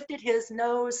Coyote, who lifted his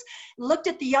nose, looked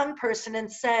at the young person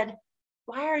and said,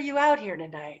 "Why are you out here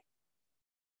tonight?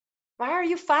 Why are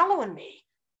you following me?"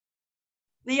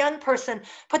 The young person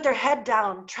put their head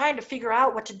down, trying to figure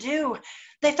out what to do.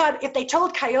 They thought if they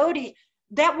told Coyote,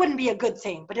 that wouldn't be a good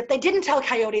thing. But if they didn't tell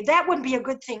Coyote, that wouldn't be a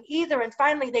good thing either. And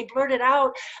finally, they blurted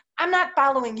out, "I'm not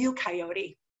following you,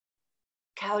 Coyote."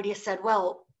 Coyote said,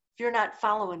 "Well, if you're not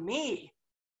following me,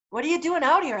 what are you doing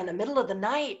out here in the middle of the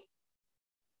night?"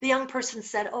 The young person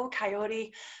said, "Oh,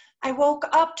 Coyote, I woke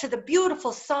up to the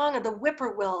beautiful song of the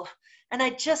whippoorwill, and I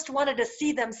just wanted to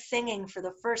see them singing for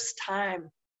the first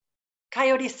time."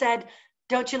 Coyote said,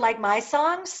 "Don't you like my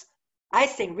songs? I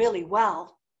sing really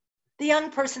well." The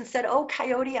young person said, "Oh,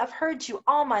 Coyote, I've heard you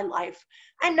all my life.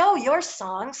 I know your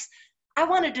songs. I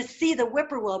wanted to see the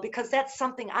whippoorwill because that's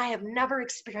something I have never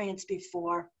experienced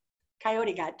before."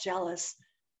 Coyote got jealous.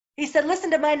 He said,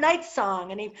 "Listen to my night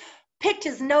song." And he picked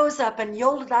his nose up and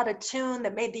yodeled out a tune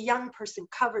that made the young person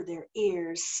cover their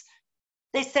ears.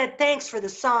 They said, "Thanks for the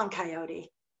song,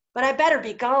 Coyote, but I better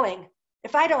be going.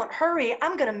 If I don't hurry,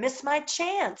 I'm going to miss my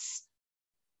chance."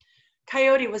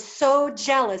 Coyote was so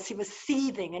jealous, he was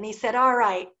seething, and he said, "All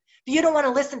right, if you don't want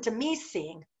to listen to me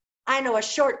sing, I know a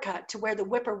shortcut to where the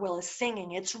whippoorwill is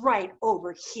singing. It's right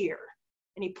over here."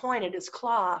 And he pointed his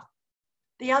claw.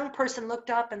 The young person looked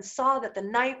up and saw that the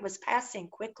night was passing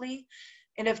quickly,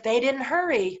 and if they didn't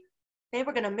hurry, they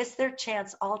were going to miss their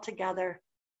chance altogether.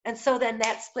 And so then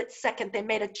that split second, they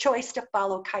made a choice to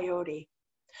follow Coyote.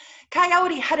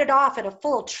 Coyote headed off at a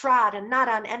full trot and not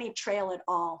on any trail at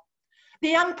all. The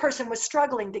young person was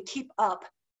struggling to keep up.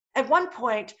 At one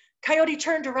point, Coyote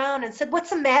turned around and said,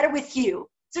 "What's the matter with you?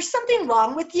 Is there something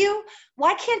wrong with you?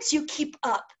 Why can't you keep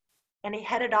up?" And he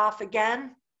headed off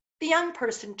again. The young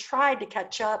person tried to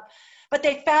catch up, but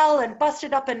they fell and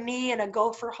busted up a knee in a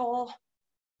gopher hole.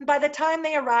 By the time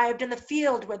they arrived in the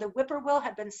field where the whippoorwill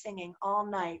had been singing all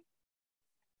night,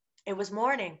 it was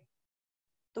morning.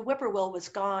 The whippoorwill was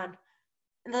gone,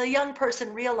 and the young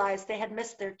person realized they had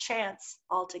missed their chance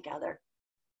altogether.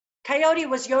 Coyote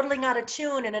was yodeling out a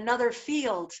tune in another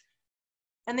field,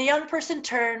 and the young person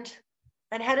turned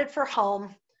and headed for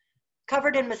home,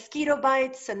 covered in mosquito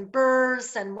bites and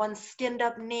burrs and one skinned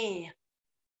up knee.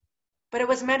 But it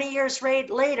was many years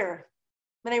later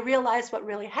when they realized what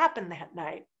really happened that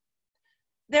night.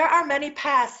 There are many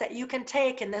paths that you can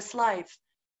take in this life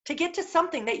to get to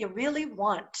something that you really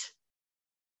want.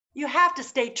 You have to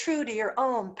stay true to your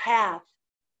own path,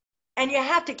 and you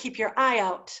have to keep your eye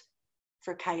out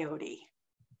for Coyote.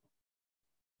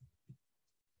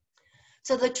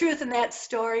 So the truth in that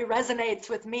story resonates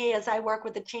with me as I work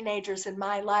with the teenagers in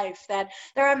my life, that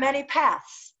there are many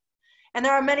paths and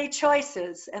there are many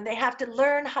choices, and they have to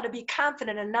learn how to be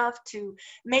confident enough to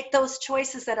make those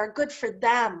choices that are good for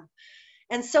them.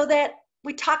 And so that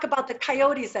we talk about the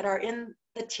coyotes that are in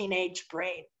the teenage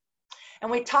brain. And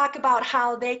we talk about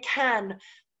how they can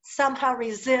somehow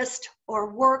resist or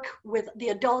work with the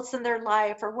adults in their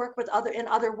life or work with in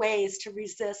other ways to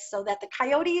resist, so that the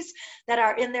coyotes that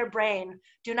are in their brain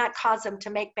do not cause them to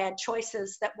make bad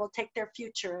choices that will take their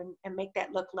future and make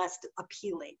that look less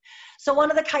appealing. So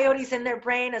one of the coyotes in their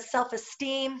brain is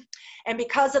self-esteem. And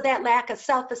because of that lack of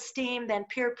self-esteem, then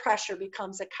peer pressure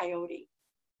becomes a coyote.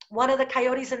 One of the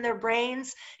coyotes in their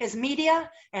brains is media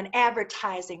and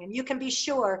advertising. And you can be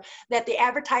sure that the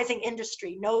advertising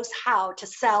industry knows how to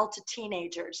sell to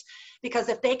teenagers, because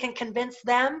if they can convince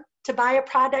them to buy a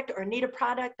product or need a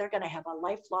product, they're going to have a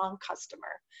lifelong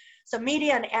customer. So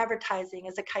media and advertising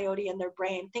is a coyote in their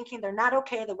brain, thinking they're not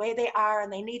okay the way they are,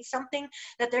 and they need something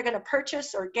that they're going to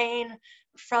purchase or gain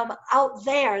from out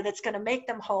there that's going to make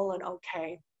them whole and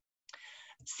okay.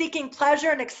 Seeking pleasure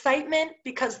and excitement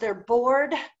because they're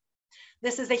bored.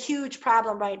 This is a huge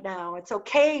problem right now. It's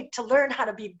okay to learn how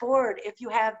to be bored if you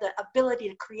have the ability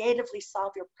to creatively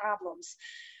solve your problems.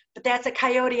 But that's a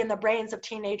coyote in the brains of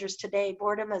teenagers today.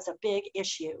 Boredom is a big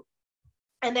issue.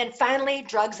 And then finally,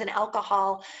 drugs and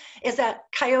alcohol is a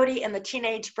coyote in the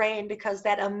teenage brain, because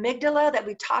that amygdala that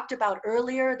we talked about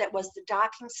earlier, that was the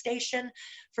docking station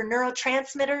for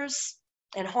neurotransmitters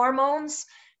and hormones,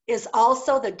 is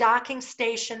also the docking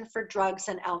station for drugs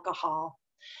and alcohol.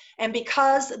 And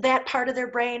because that part of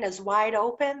their brain is wide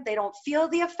open, they don't feel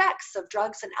the effects of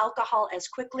drugs and alcohol as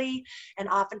quickly, and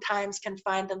oftentimes can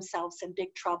find themselves in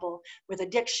big trouble with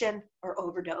addiction or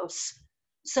overdose.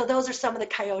 So those are some of the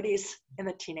coyotes in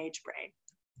the teenage brain.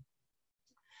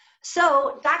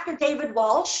 So Dr. David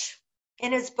Walsh,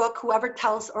 in his book, Whoever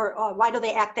Tells, or Why Do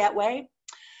They Act That Way,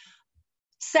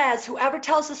 says, whoever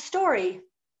tells a story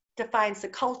defines the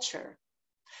culture.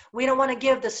 We don't want to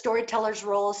give the storyteller's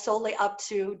role solely up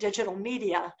to digital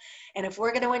media. And if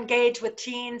we're going to engage with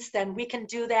teens, then we can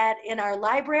do that in our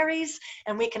libraries,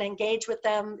 and we can engage with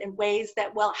them in ways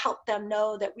that will help them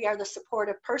know that we are the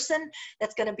supportive person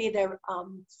that's going to be their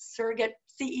surrogate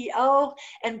CEO,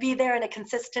 and be there in a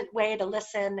consistent way to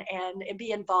listen and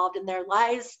be involved in their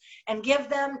lives, and give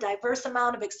them diverse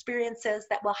amount of experiences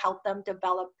that will help them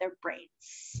develop their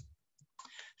brains.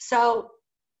 So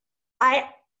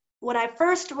when I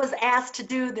first was asked to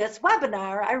do this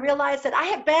webinar, I realized that I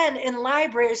had been in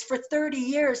libraries for 30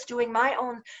 years doing my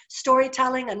own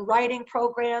storytelling and writing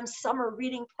programs, summer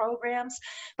reading programs,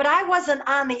 but I wasn't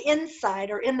on the inside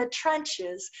or in the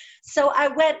trenches. So I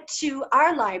went to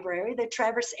our library, the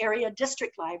Traverse Area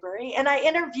District Library, and I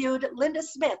interviewed Linda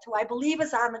Smith, who I believe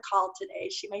is on the call today.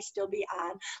 She may still be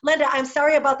on. Linda, I'm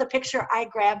sorry about the picture I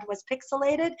grabbed was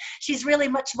pixelated. She's really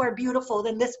much more beautiful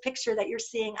than this picture that you're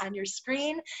seeing on your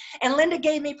screen. And Linda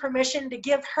gave me permission to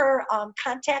give her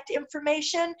contact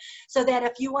information, so that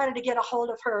if you wanted to get a hold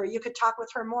of her, you could talk with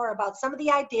her more about some of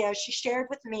the ideas she shared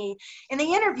with me in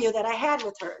the interview that I had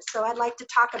with her. So I'd like to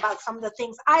talk about some of the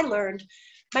things I learned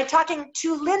by talking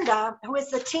to Linda, who is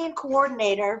the teen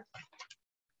coordinator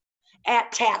at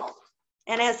Tattle,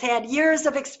 and has had years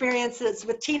of experiences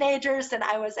with teenagers, and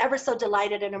I was ever so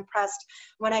delighted and impressed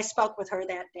when I spoke with her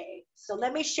that day. So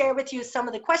let me share with you some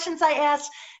of the questions I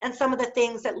asked and some of the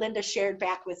things that Linda shared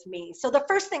back with me. So the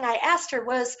first thing I asked her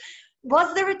was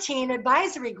there a teen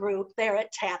advisory group there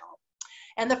at Tattle?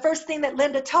 And the first thing that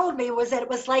Linda told me was that it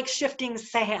was like shifting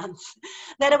sands,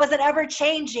 that it was an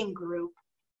ever-changing group,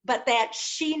 but that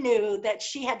she knew that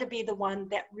she had to be the one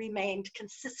that remained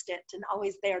consistent and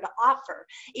always there to offer,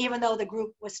 even though the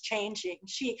group was changing.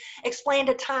 She explained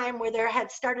a time where there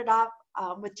had started off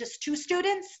with just 2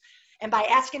 students, and by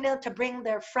asking them to bring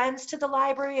their friends to the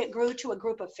library, it grew to a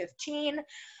group of 15.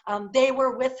 They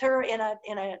were with her in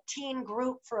a teen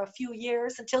group for a few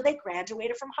years until they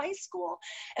graduated from high school.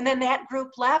 And then that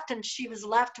group left, and she was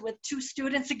left with 2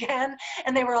 students again,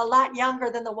 and they were a lot younger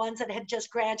than the ones that had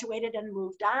just graduated and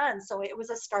moved on. So it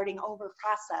was a starting over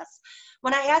process.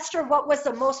 When I asked her what was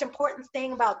the most important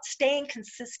thing about staying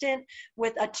consistent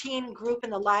with a teen group in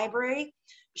the library,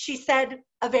 she said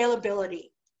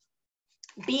availability.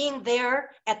 Being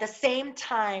there at the same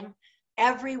time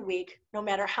every week, no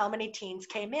matter how many teens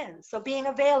came in. So being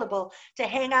available to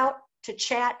hang out, to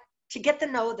chat, to get to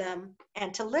know them,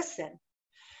 and to listen.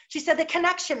 She said the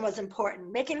connection was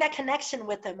important, making that connection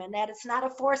with them, and that it's not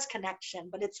a forced connection,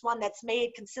 but it's one that's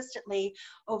made consistently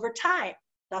over time,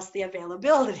 thus the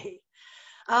availability.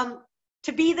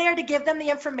 To be there to give them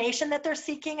the information that they're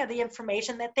seeking or the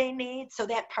information that they need. So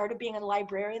that part of being a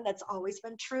librarian, that's always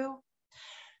been true.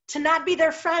 To not be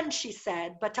their friend, she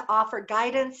said, but to offer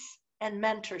guidance and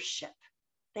mentorship.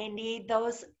 They need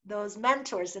those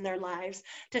mentors in their lives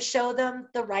to show them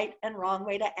the right and wrong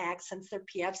way to act, since their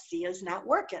PFC is not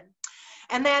working.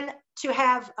 And then to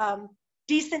have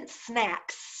decent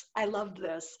snacks. I loved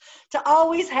this. To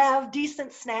always have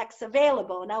decent snacks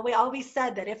available. Now, we always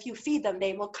said that if you feed them,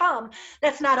 they will come.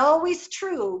 That's not always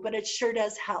true, but it sure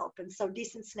does help. And so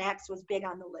decent snacks was big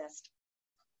on the list.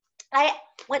 I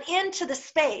went into the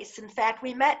space. In fact,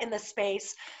 we met in the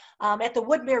space at the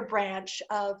Woodmere branch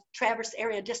of Traverse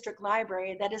Area District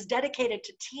Library that is dedicated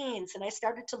to teens. And I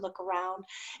started to look around,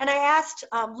 and I asked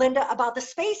Linda about the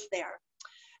space there.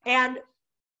 And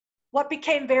what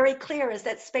became very clear is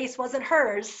that space wasn't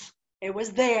hers, it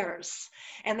was theirs,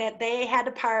 and that they had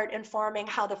a part in forming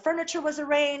how the furniture was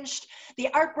arranged, the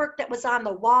artwork that was on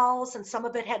the walls, and some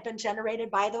of it had been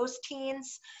generated by those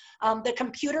teens. The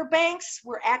computer banks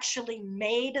were actually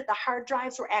made, the hard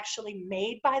drives were actually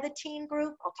made by the teen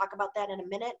group. I'll talk about that in a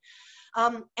minute.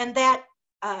 And that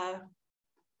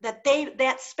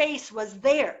space was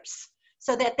theirs,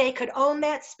 so that they could own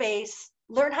that space,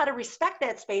 learn how to respect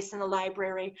that space in the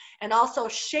library, and also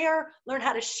learn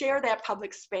how to share that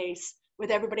public space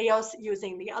with everybody else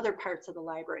using the other parts of the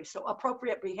library. So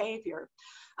appropriate behavior.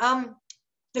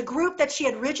 The group that she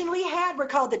had originally had were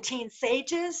called the Teen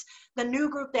Sages. The new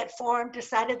group that formed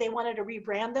decided they wanted to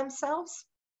rebrand themselves.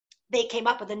 They came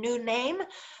up with a new name.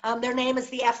 Their name is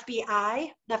the FBI,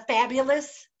 the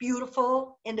Fabulous,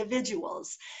 Beautiful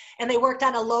Individuals. And they worked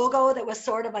on a logo that was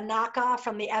sort of a knockoff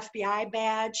from the FBI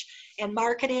badge, and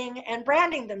marketing and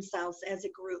branding themselves as a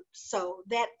group. So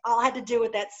that all had to do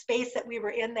with that space that we were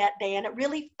in that day. And it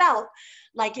really felt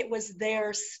like it was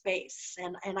their space.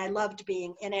 And I loved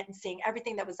being in it and seeing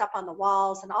everything that was up on the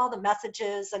walls and all the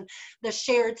messages and the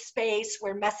shared space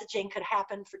where messaging could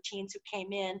happen for teens who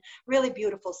came in. Really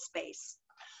beautiful space.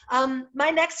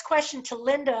 My next question to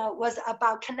Linda was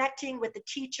about connecting with the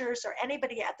teachers or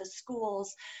anybody at the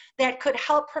schools that could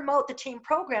help promote the teen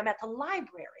program at the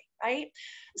library, right?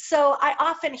 So I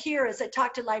often hear, as I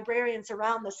talk to librarians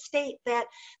around the state, that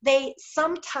they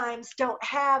sometimes don't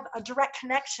have a direct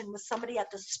connection with somebody at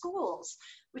the schools,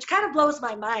 which kind of blows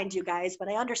my mind, you guys, but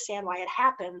I understand why it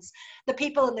happens. The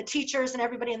people and the teachers and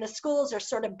everybody in the schools are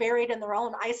sort of buried in their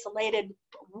own isolated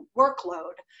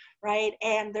workload, right?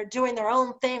 And they're doing their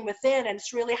own thing within, and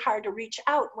it's really hard to reach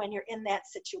out when you're in that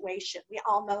situation. We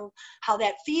all know how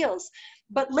that feels.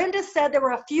 But Linda said there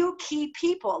were a few key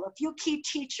people, a few key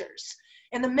teachers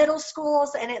in the middle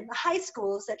schools and in the high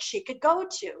schools that she could go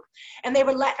to. And they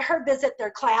would let her visit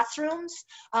their classrooms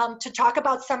to talk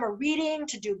about summer reading,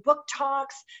 to do book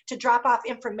talks, to drop off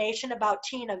information about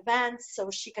teen events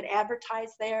so she could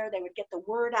advertise there. They would get the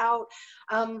word out.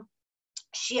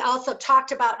 She also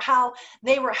talked about how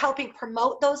they were helping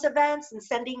promote those events and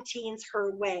sending teens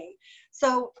her way.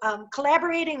 So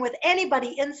collaborating with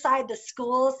anybody inside the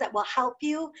schools that will help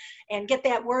you and get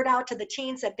that word out to the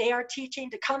teens that they are teaching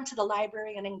to come to the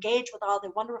library and engage with all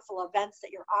the wonderful events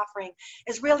that you're offering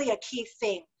is really a key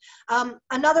thing.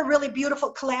 Another really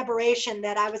beautiful collaboration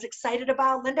that I was excited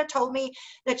about, Linda told me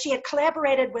that she had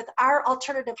collaborated with our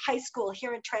alternative high school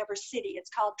here in Traverse City. It's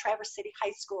called Traverse City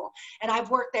High School, and I've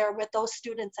worked there with those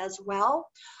students as well.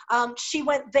 She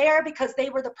went there because they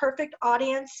were the perfect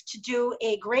audience to do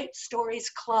a Great Stories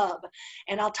Club,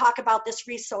 and I'll talk about this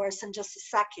resource in just a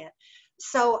second.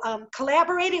 So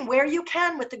collaborating where you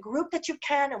can with the group that you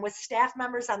can and with staff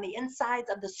members on the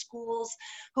insides of the schools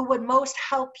who would most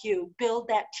help you build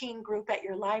that teen group at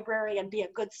your library and be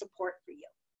a good support for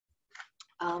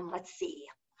you. Let's see.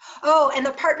 Oh, and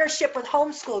the partnership with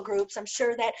homeschool groups. I'm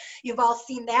sure that you've all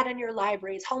seen that in your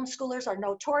libraries. Homeschoolers are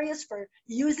notorious for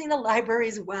using the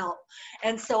libraries well.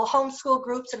 And so homeschool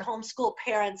groups and homeschool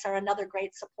parents are another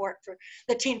great support for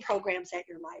the teen programs at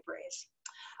your libraries.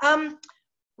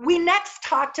 We next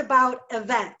talked about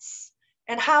events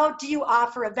and how do you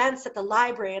offer events at the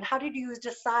library and how do you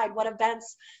decide what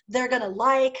events they're going to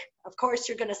like. Of course,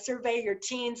 you're going to survey your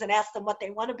teens and ask them what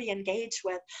they want to be engaged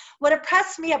with. What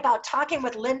impressed me about talking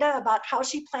with Linda about how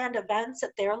she planned events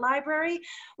at their library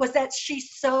was that she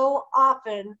so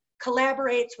often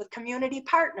collaborates with community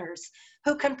partners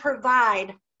who can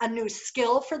provide a new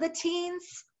skill for the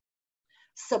teens,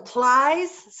 supplies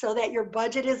so that your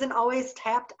budget isn't always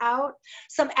tapped out,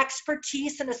 some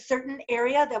expertise in a certain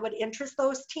area that would interest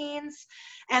those teens,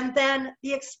 and then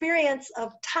the experience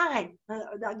of time,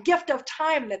 the gift of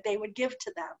time that they would give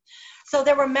to them. So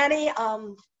there were many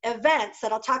events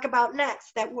that I'll talk about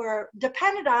next that were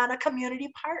dependent on a community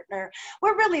partner.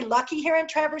 We're really lucky here in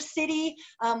Traverse City.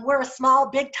 We're a small,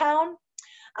 big town.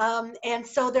 And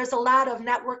so there's a lot of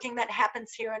networking that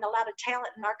happens here and a lot of talent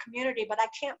in our community, but I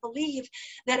can't believe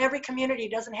that every community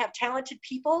doesn't have talented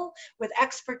people with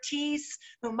expertise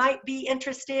who might be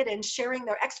interested in sharing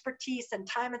their expertise and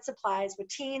time and supplies with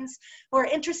teens who are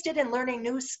interested in learning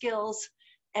new skills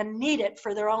and need it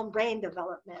for their own brain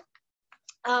development.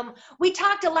 We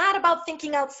talked a lot about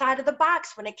thinking outside of the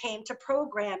box when it came to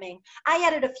programming. I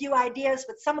added a few ideas,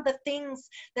 but some of the things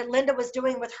that Linda was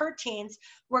doing with her teens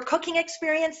were cooking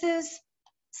experiences,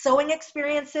 sewing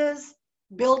experiences,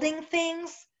 building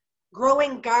things,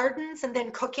 growing gardens and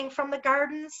then cooking from the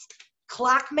gardens,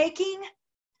 clock making,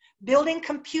 building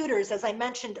computers, as I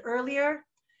mentioned earlier,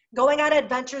 going on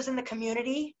adventures in the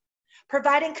community,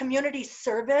 providing community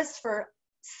service for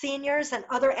seniors and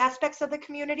other aspects of the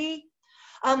community,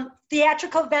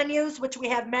 theatrical venues, which we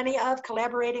have many of,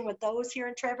 collaborating with those here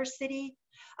in Traverse City,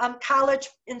 college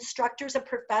instructors and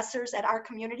professors at our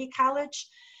community college.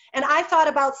 And I thought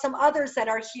about some others that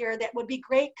are here that would be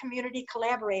great community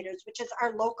collaborators, which is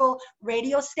our local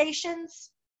radio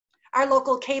stations, our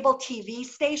local cable TV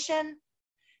station,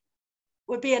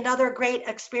 would be another great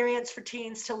experience for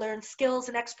teens to learn skills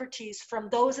and expertise from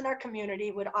those in our community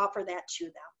would offer that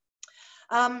to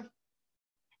them.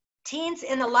 Teens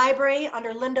in the library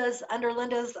under Linda's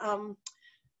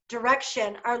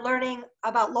direction are learning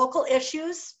about local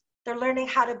issues. They're learning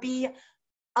how to be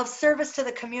of service to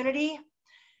the community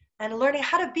and learning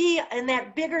how to be in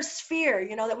that bigger sphere,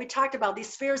 you know, that we talked about,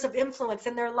 these spheres of influence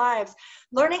in their lives,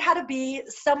 learning how to be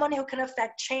someone who can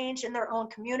affect change in their own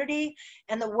community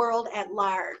and the world at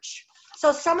large.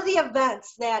 So some of the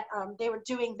events that they were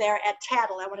doing there at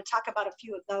Tattle, I want to talk about a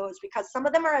few of those because some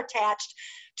of them are attached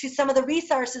to some of the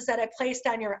resources that I placed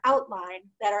on your outline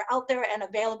that are out there and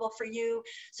available for you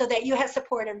so that you have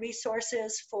support and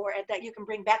resources for it that you can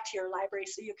bring back to your library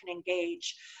so you can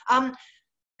engage.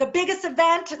 The biggest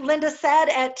event, Linda said,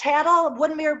 at Tattle,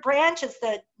 Woodmere Branch is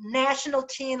the National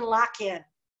Teen Lock-In.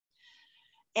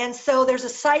 And so there's a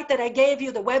site that I gave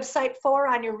you the website for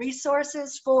on your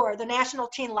resources for the National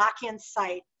Teen Lock-In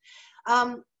site.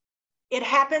 It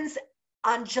happens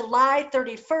on July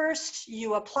 31st.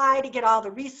 You apply to get all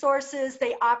the resources.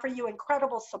 They offer you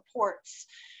incredible supports.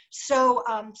 So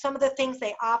some of the things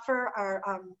they offer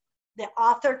are the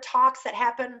author talks that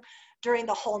happen during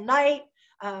the whole night.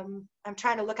 I'm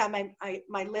trying to look on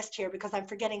my list here because I'm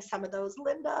forgetting some of those,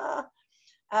 Linda.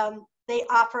 They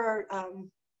offer,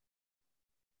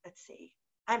 let's see.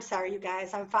 I'm sorry, you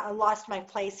guys. I lost my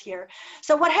place here.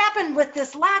 So what happened with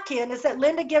this lock-in is that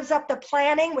Linda gives up the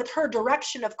planning with her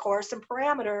direction, of course, and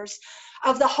parameters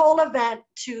of the whole event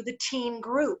to the teen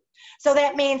group. So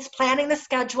that means planning the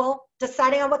schedule,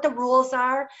 deciding on what the rules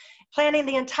are, planning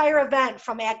the entire event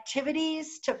from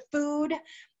activities to food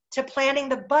to planning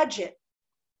the budget,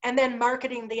 and then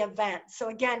marketing the event. So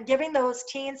again, giving those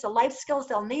teens the life skills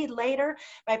they'll need later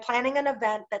by planning an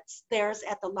event that's theirs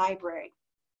at the library.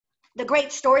 The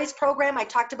Great Stories program I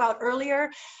talked about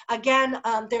earlier, again,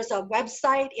 there's a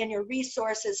website in your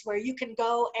resources where you can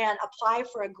go and apply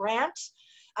for a grant.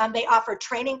 They offer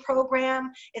training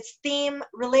program. It's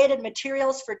theme-related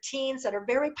materials for teens that are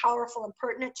very powerful and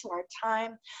pertinent to our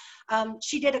time.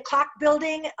 She did a clock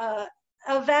building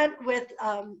event with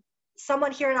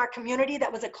someone here in our community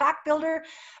that was a clock builder,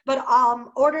 but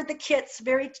ordered the kits,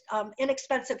 very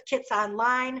inexpensive kits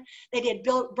online. They did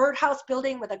birdhouse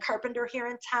building with a carpenter here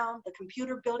in town, the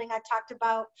computer building I talked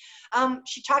about.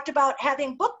 She talked about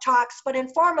having book talks, but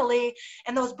informally,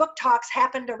 and those book talks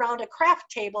happened around a craft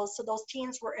table, so those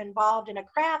teens were involved in a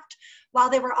craft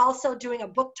while they were also doing a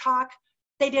book talk.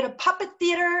 They did a puppet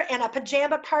theater and a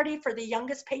pajama party for the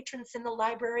youngest patrons in the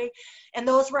library. And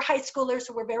those were high schoolers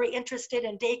who were very interested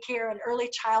in daycare and early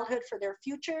childhood for their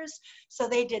futures. So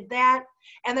they did that.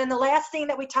 And then the last thing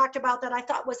that we talked about that I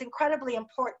thought was incredibly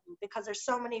important because there's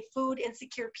so many food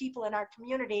insecure people in our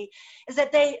community is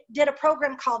that they did a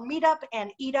program called Meet Up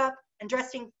and Eat Up,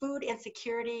 addressing food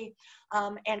insecurity,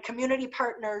 and community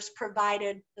partners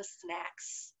provided the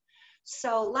snacks.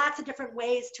 So lots of different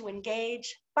ways to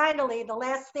engage. Finally, the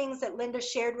last things that Linda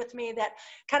shared with me that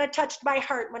kind of touched my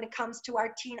heart when it comes to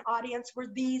our teen audience were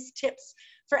these tips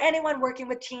for anyone working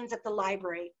with teens at the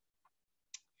library.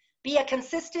 Be a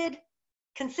consistent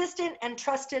and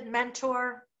trusted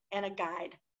mentor and a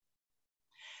guide.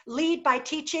 Lead by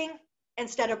teaching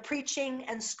instead of preaching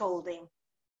and scolding.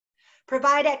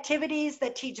 Provide activities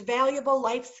that teach valuable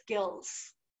life skills.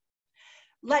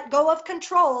 Let go of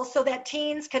control so that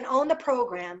teens can own the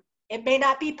program. It may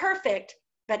not be perfect,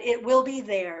 but it will be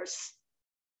theirs.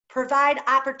 Provide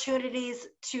opportunities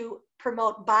to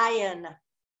promote buy-in.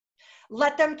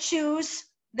 Let them choose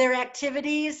their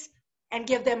activities and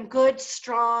give them good,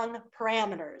 strong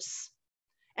parameters.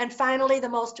 And finally, the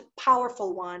most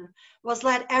powerful one was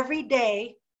let every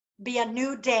day be a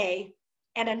new day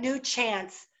and a new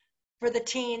chance for the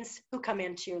teens who come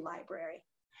into your library.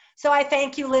 So I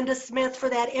thank you, Linda Smith, for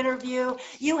that interview.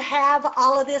 You have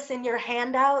all of this in your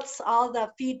handouts, all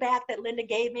the feedback that Linda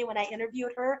gave me when I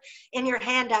interviewed her in your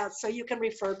handouts, so you can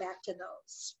refer back to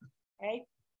those. Okay?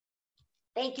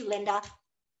 Thank you, Linda.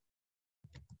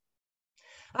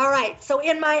 All right, so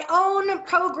in my own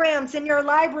programs in your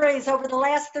libraries over the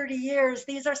last 30 years,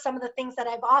 these are some of the things that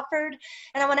I've offered.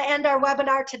 And I want to end our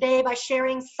webinar today by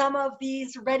sharing some of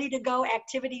these ready-to-go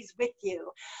activities with you.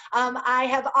 I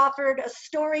have offered a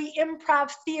story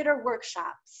improv theater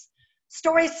workshops,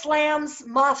 story slams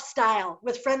moth style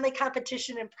with friendly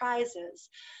competition and prizes,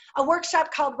 a workshop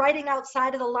called Writing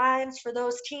Outside of the Lines for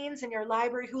those teens in your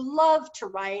library who love to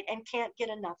write and can't get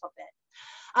enough of it.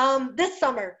 This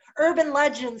summer, urban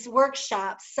legends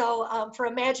workshops. So for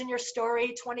Imagine Your Story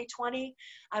 2020,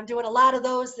 I'm doing a lot of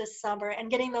those this summer and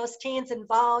getting those teens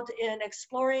involved in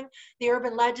exploring the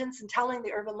urban legends and telling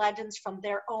the urban legends from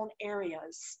their own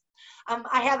areas.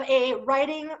 I have a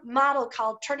writing model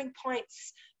called Turning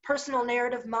Points Personal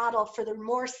Narrative Model for the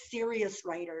more serious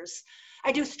writers.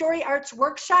 I do story arts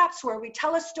workshops where we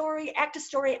tell a story, act a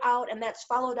story out, and that's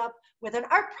followed up with an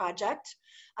art project.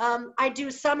 I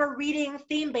do summer reading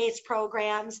theme-based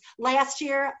programs. Last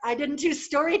year, I didn't do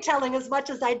storytelling as much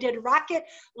as I did rocket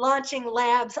launching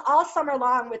labs all summer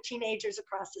long with teenagers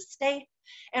across the state.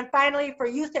 And finally, for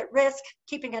youth at risk,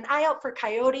 keeping an eye out for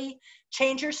coyote,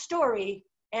 change your story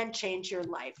and change your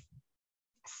life.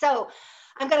 So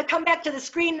I'm going to come back to the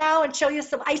screen now and show you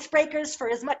some icebreakers for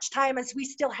as much time as we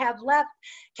still have left.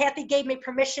 Kathy gave me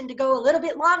permission to go a little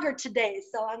bit longer today,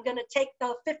 so I'm going to take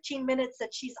the 15 minutes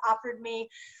that she's offered me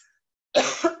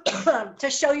to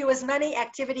show you as many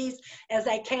activities as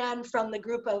I can from the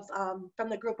group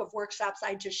of workshops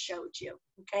I just showed you.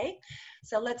 Okay,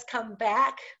 so let's come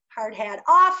back. Hard hat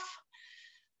off.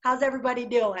 How's everybody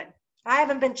doing? I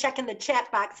haven't been checking the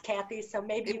chat box, Kathy, so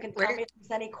maybe you can tell me if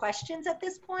there's any questions at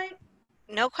this point.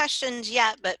 No questions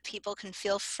yet, but people can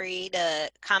feel free to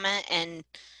comment, and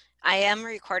I am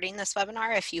recording this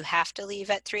webinar. If you have to leave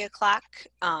at 3 o'clock,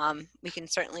 we can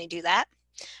certainly do that.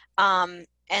 And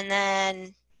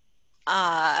then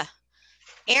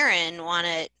Erin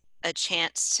wanted a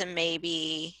chance to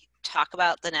maybe talk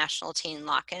about the National Teen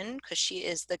Lock-In because she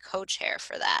is the co-chair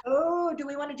for that. Oh, do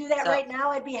we want to do that right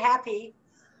now? I'd be happy.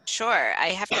 Sure, I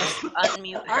have to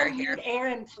unmute her here. Unmute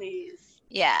Erin, please.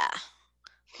 Yeah,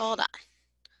 hold on.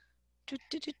 Do,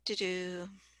 do, do, do, do.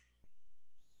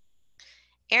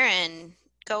 Erin,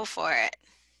 go for it.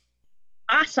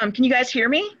 Awesome. Can you guys hear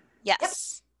me?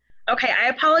 Yes. Yep. Okay, I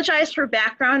apologize for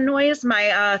background noise.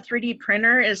 My 3D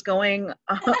printer is going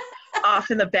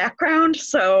off in the background,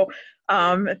 so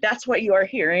that's what you are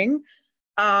hearing.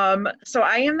 So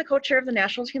I am the co-chair of the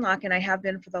National Teen Lock-In. I have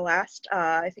been for the last,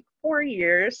 I think, 4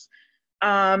 years.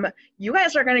 You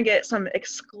guys are going to get some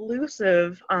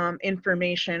exclusive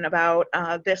information about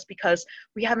this because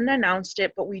we haven't announced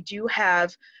it, but we do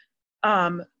have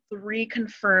 3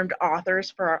 confirmed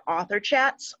authors for our author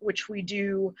chats, which we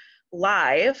do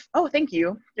live. Oh, thank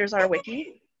you. There's our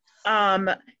wiki.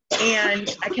 And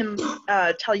I can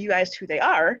tell you guys who they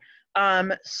are.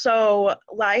 So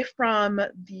live from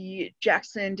the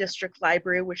Jackson District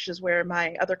Library, which is where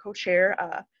my other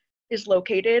co-chair is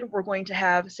located, we're going to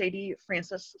have Sadie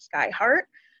Francis Skyhart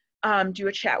do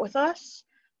a chat with us.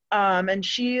 And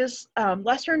she is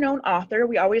lesser known author.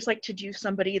 We always like to do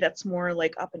somebody that's more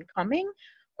like up and coming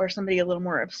or somebody a little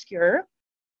more obscure.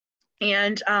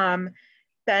 And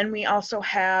then we also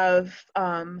have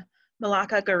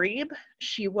Malaka Gharib.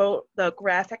 She wrote the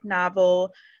graphic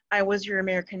novel I Was Your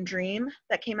American Dream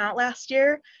that came out last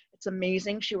year. It's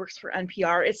amazing. She works for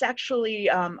NPR. It's actually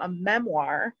a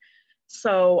memoir.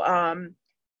 So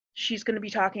she's going to be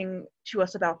talking to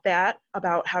us about that,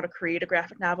 about how to create a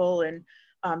graphic novel and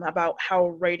about how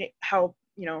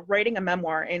writing a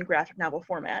memoir in graphic novel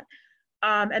format.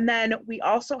 And then we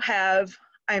also have,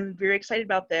 I'm very excited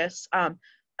about this,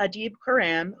 Adib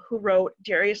Khorram, who wrote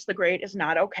Darius the Great is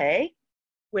Not Okay,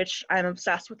 which I'm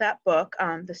obsessed with that book.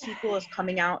 The sequel is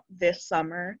coming out this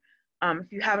summer.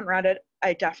 If you haven't read it,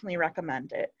 I definitely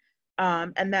recommend it.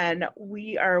 And then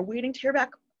we are waiting to hear back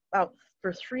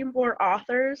for 3 more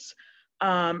authors.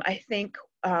 I think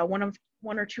one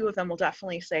or two of them will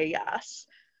definitely say yes.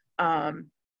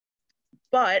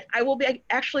 But I will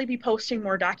actually be posting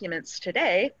more documents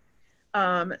today.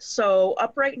 So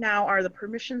up right now are the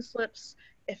permission slips.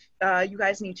 If you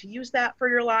guys need to use that for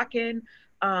your lock-in,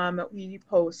 we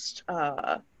post,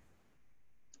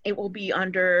 it will be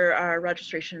under our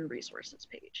registration resources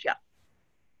page, yeah.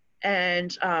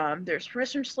 And there's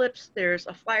permission slips, there's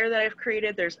a flyer that I've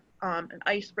created, there's an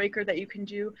icebreaker that you can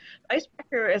do. The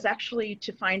icebreaker is actually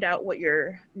to find out what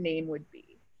your name would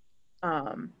be.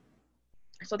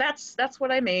 So that's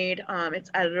what I made.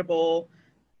 It's editable,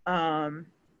 and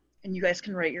you guys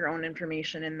can write your own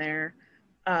information in there.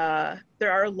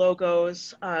 There are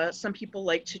logos. Some people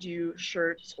like to do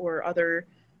shirts or other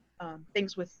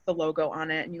things with the logo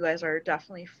on it, and you guys are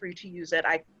definitely free to use it.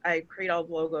 I create all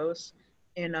the logos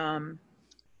in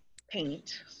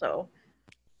Paint. So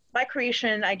by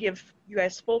creation, I give you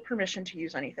guys full permission to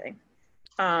use anything.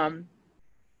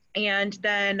 And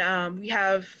then we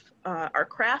have our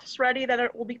crafts ready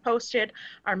that will be posted,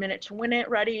 our Minute to Win It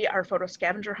ready, our photo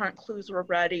scavenger hunt clues were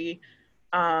ready.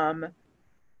 We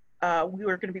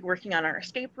were going to be working on our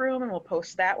escape room, and we'll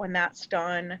post that when that's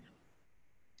done.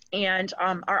 And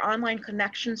our online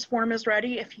connections form is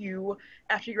ready. After you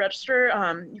register,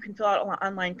 you can fill out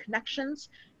online connections,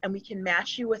 and we can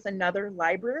match you with another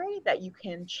library that you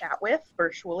can chat with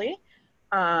virtually,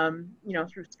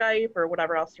 through Skype or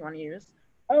whatever else you want to use.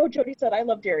 Oh, Jody said, I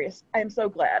love Darius. I'm so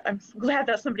glad. I'm glad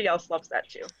that somebody else loves that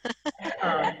too.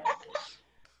 Um,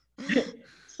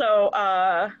 so,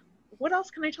 what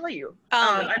else can I tell you?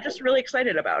 Um, I'm just really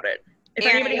excited about it. If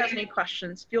anybody Erin, has any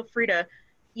questions, feel free to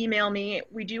email me.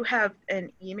 We do have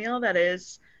an email that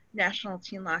is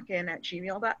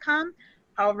nationalteenlockin@gmail.com.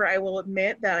 However, I will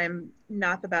admit that I'm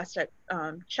not the best at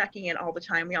checking it all the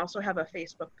time. We also have a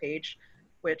Facebook page,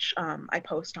 which I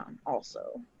post on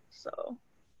also. So,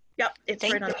 yep, it's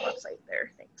thank right on the website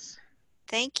there. Thanks.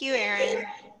 thank you, Erin.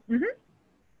 Mm-hmm.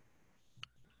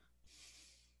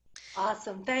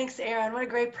 Awesome. Thanks, Erin. What a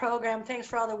great program. Thanks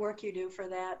for all the work you do for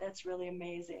that. That's really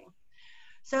amazing.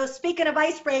 So speaking of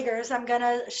icebreakers, I'm going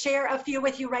to share a few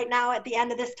with you right now at the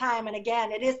end of this time. And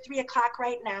again, it is 3 o'clock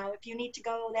right now. If you need to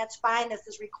go, that's fine. This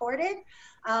is recorded.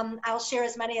 I'll share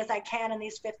as many as I can in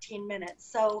these 15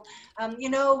 minutes. So, you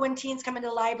know, when teens come into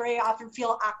the library, often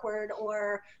feel awkward,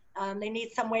 or they need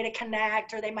some way to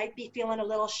connect, or they might be feeling a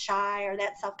little shy, or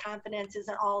that self-confidence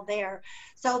isn't all there.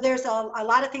 So there's a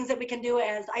lot of things that we can do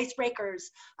as icebreakers.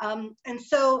 And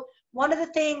so one of the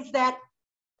things that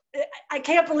I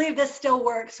can't believe this still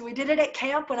works. We did it at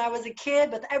camp when I was a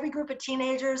kid with every group of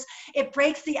teenagers. It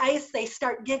breaks the ice. They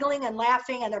start giggling and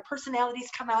laughing, and their personalities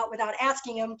come out without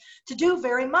asking them to do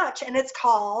very much. And it's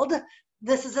called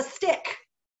This is a Stick.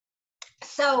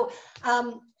 So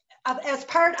as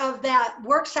part of that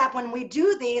workshop, when we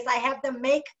do these, I have them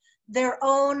make their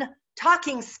own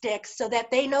talking sticks so that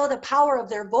they know the power of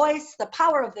their voice, the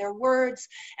power of their words,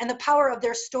 and the power of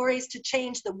their stories to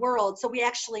change the world. So we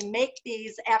actually make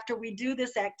these after we do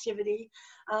this activity,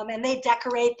 and they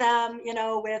decorate them, you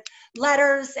know, with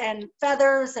letters and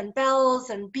feathers and bells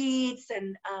and beads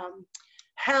and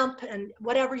hemp and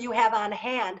whatever you have on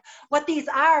hand. What these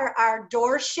are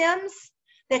door shims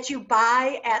that you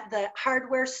buy at the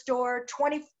hardware store,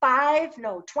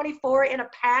 24 in a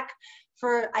pack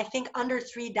for, I think, under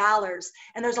 $3.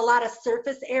 And there's a lot of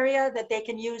surface area that they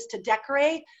can use to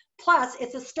decorate. Plus,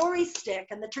 it's a story stick.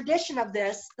 And the tradition of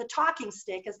this, the talking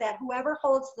stick, is that whoever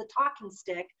holds the talking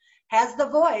stick has the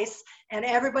voice, and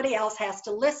everybody else has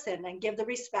to listen and give the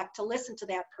respect to listen to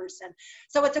that person.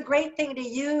 So it's a great thing to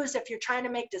use if you're trying to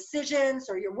make decisions,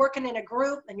 or you're working in a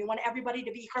group and you want everybody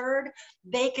to be heard.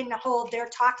 They can hold their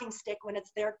talking stick when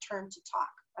it's their turn to talk,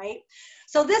 right?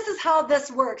 So this is how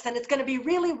this works, and it's going to be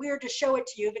really weird to show it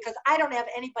to you because I don't have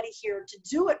anybody here to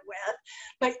do it with,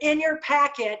 but in your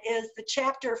packet is the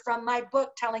chapter from my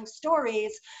book telling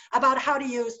stories about how to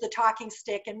use the talking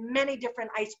stick in many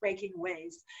different ice-breaking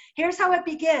ways. Here's how it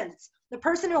begins. The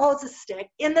person who holds a stick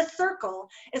in the circle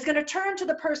is going to turn to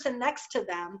the person next to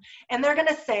them, and they're going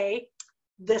to say,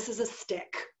 "This is a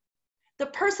stick." The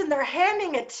person they're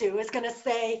handing it to is going to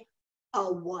say,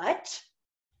 "A what?"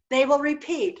 They will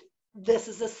repeat, "This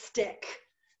is a stick."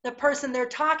 The person they're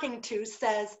talking to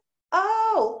says,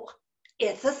 "Oh,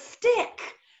 it's a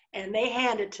stick." And they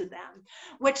hand it to them,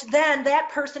 which then that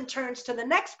person turns to the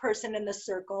next person in the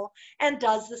circle and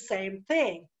does the same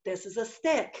thing. "This is a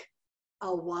stick."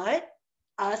 "A what?"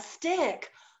 "A stick."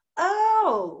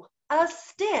 "Oh, a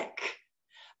stick."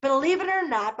 Believe it or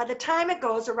not, by the time it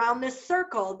goes around this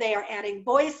circle, they are adding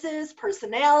voices,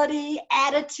 personality,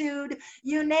 attitude,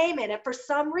 you name it. And for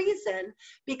some reason,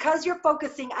 because you're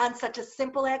focusing on such a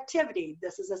simple activity,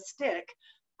 this is a stick,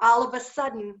 all of a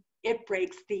sudden it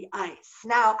breaks the ice.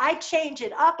 Now, I change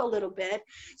it up a little bit.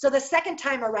 So the second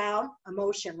time around,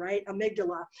 emotion, right?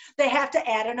 Amygdala. They have to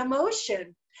add an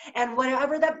emotion. And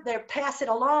whenever they pass it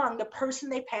along, the person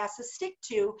they pass the stick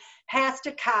to has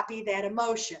to copy that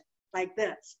emotion. Like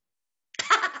this.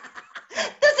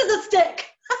 "This is a stick."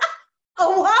 "A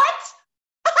what?"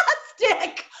 "A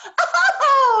stick."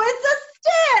 "Oh, it's a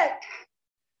stick."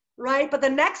 Right? But the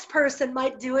next person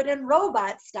might do it in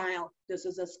robot style. "This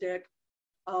is a stick."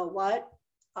 "A what?"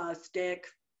 "A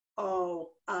stick."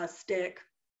 "Oh, a stick."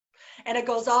 And it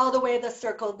goes all the way the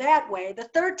circle that way. The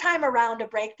third time around to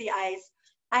break the ice,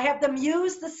 I have them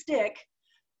use the stick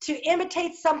to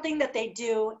imitate something that they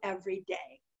do every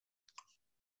day.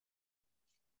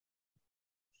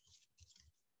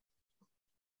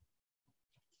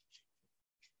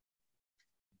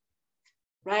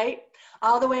 Right?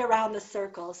 All the way around the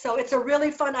circle. So it's a really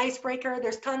fun icebreaker.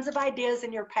 There's tons of ideas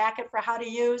in your packet for how to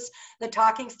use the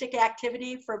talking stick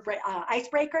activity for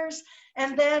icebreakers,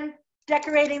 and then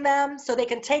decorating them so they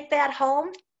can take that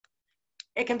home.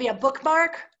 It can be a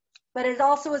bookmark, but it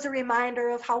also is a reminder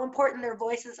of how important their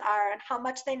voices are and how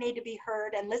much they need to be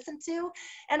heard and listened to,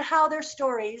 and how their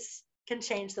stories can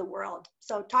change the world.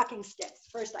 So talking sticks,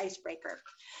 first icebreaker.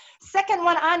 Second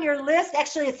one on your list,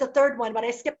 actually it's the third one, but I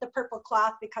skipped the purple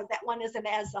cloth because that one isn't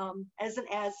as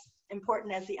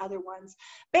important as the other ones.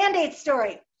 Band-Aid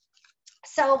story.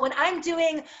 So when I'm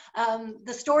doing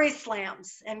the story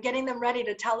slams and getting them ready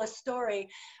to tell a story,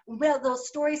 well, those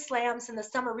story slams and the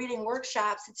summer reading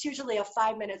workshops, it's usually a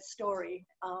 5-minute story.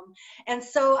 And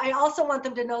so I also want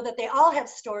them to know that they all have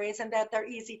stories and that they're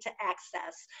easy to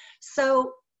access.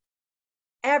 So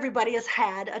everybody has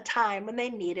had a time when they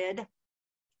needed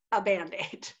a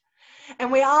Band-Aid.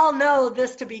 And we all know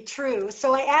this to be true.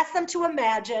 So I asked them to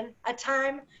imagine a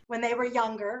time when they were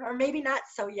younger, or maybe not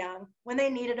so young, when they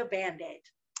needed a Band-Aid.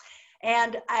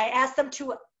 And I asked them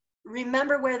to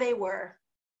remember where they were,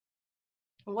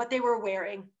 what they were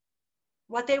wearing,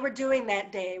 what they were doing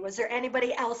that day. Was there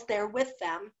anybody else there with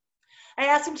them? I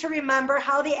asked them to remember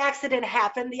how the accident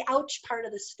happened, the ouch part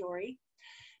of the story.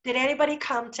 Did anybody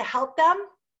come to help them?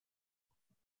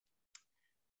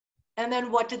 And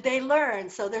then what did they learn?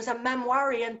 So there's a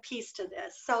memoirian piece to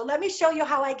this. So let me show you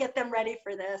how I get them ready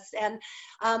for this. And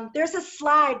there's a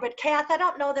slide, but Kath, I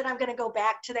don't know that I'm gonna go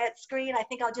back to that screen. I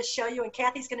think I'll just show you, and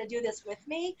Kathy's gonna do this with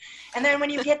me. And then when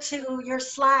you get to your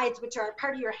slides, which are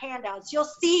part of your handouts, you'll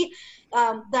see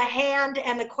the hand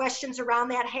and the questions around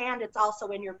that hand. It's also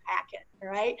in your packet, all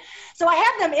right? So I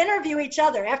have them interview each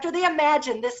other after they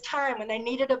imagine this time when they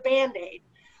needed a Band-Aid.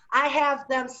 I have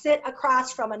them sit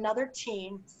across from another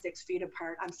team, 6 feet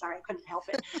apart. I'm sorry, I couldn't help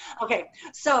it. Okay,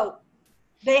 so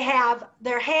they have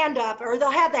their hand up, or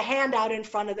they'll have the handout in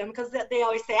front of them because they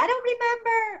always say, I don't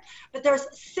remember. But there's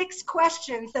 6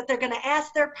 questions that they're going to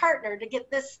ask their partner to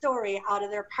get this story out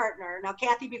of their partner. Now,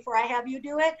 Kathy, before I have you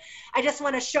do it, I just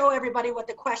want to show everybody what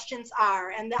the questions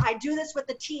are. And I do this with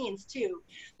the teens too.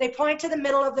 They point to the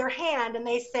middle of their hand and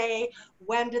they say,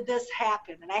 when did this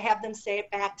happen? And I have them say it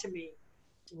back to me.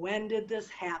 When did this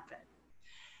happen?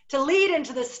 To lead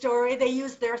into the story, they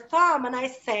use their thumb and I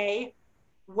say,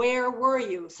 where were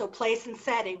you? So place and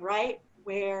setting, right?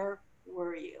 Where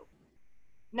were you?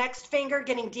 Next finger,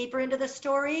 getting deeper into the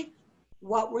story.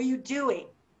 What were you doing?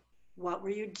 What were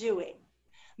you doing?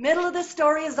 Middle of the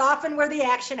story is often where the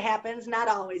action happens, not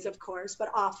always, of course,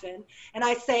 but often. And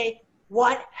I say,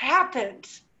 what happened?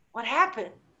 What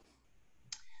happened?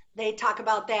 They talk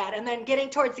about that. And then getting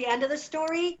towards the end of the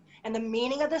story and the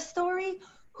meaning of the story,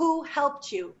 who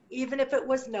helped you, even if it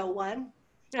was no one,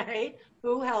 right?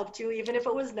 Who helped you, even if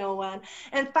it was no one?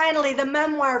 And finally, the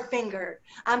memoir finger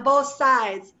on both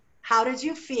sides. How did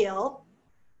you feel?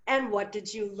 And what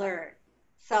did you learn?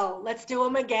 So let's do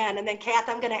them again. And then Kath,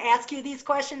 I'm going to ask you these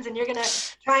questions and you're going to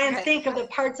try and Okay. think of the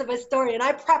parts of a story. And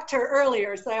I prepped her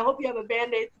earlier, so I hope you have a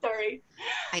Band-Aid story.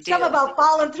 I Some do. about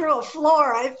falling through a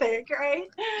floor, I think, right?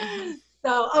 Hmm.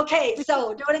 So, okay,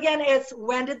 so do it again. It's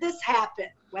when did this happen?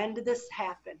 When did this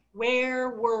happen?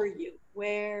 Where were you?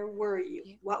 Where were you?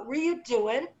 What were you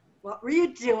doing? What were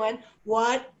you doing?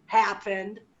 What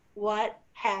happened? What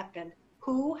happened?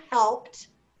 Who helped?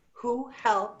 Who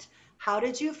helped? How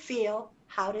did you feel?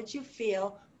 How did you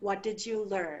feel? What did you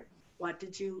learn? What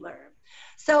did you learn?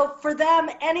 So for them,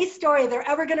 any story they're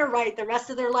ever going to write the rest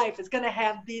of their life is going to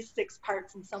have these 6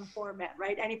 parts in some format,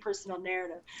 right? Any personal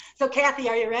narrative. So Kathy,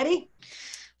 are you ready?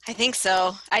 I think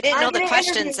so. I didn't know I'm the going to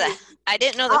interview questions. you. I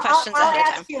didn't know the questions I'll ahead of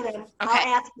ask time. you them. I'll Okay.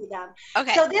 ask you them.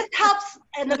 Okay. So this helps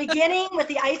in the beginning with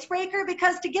the icebreaker,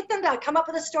 because to get them to come up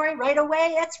with a story right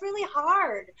away, that's really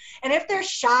hard. And if they're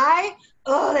shy,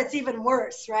 oh, that's even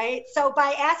worse, right? So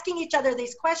by asking each other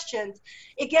these questions,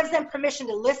 it gives them permission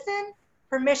to listen,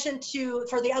 permission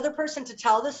for the other person to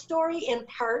tell the story in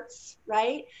parts,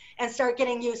 right? And start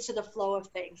getting used to the flow of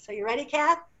things. So you ready,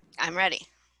 Kath? I'm ready.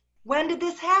 When did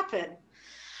this happen?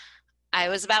 I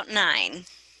was about 9.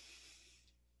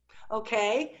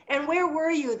 Okay. And where were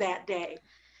you that day?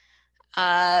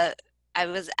 Uh, I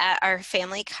was at our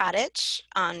family cottage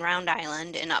on Round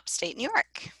Island in upstate New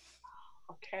York.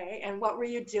 Okay. And what were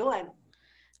you doing?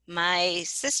 My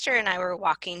sister and I were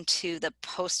walking to the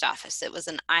post office. It was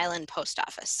an island post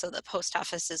office. So the post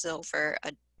office is over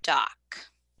a dock.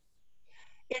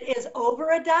 It is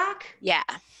over a dock? Yeah,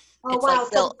 Oh, it's like wow.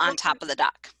 So built on top of the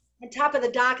dock. on top of the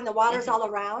dock and the water's Hmm. all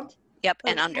around? Yep,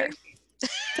 and under. Okay.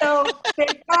 So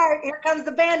big part, here comes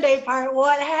the Band-Aid part.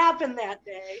 What happened that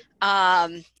day?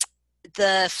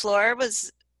 The floor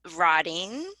was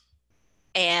rotting,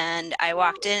 and I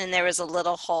walked in and there was a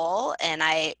little hole, and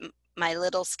my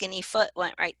little skinny foot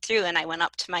went right through, and I went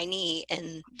up to my knee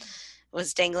and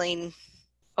was dangling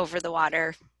over the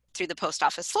water through the post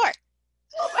office floor.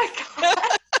 Oh my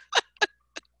God.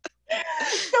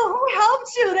 So who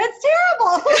helped you? That's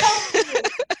terrible. Who helped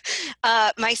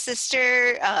you? My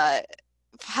sister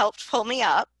helped pull me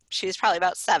up. She was probably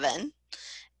about 7.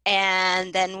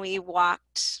 And then we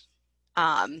walked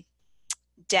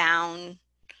down.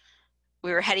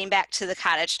 We were heading back to the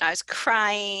cottage, and I was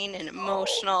crying and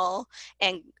emotional.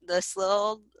 And this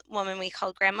little woman we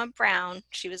called Grandma Brown,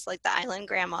 she was like the island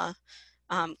grandma,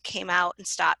 came out and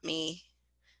stopped me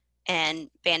and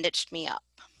bandaged me up.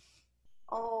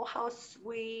 Oh, how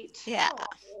sweet. Yeah.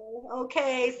 Oh,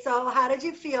 okay. So how did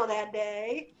you feel that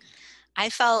day? I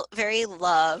felt very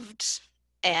loved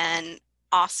and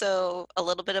also a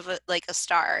little bit of like a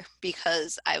star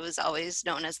because I was always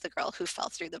known as the girl who fell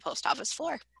through the post office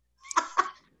floor.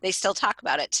 They still talk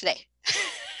about it today.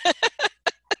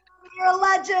 You're a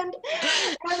legend.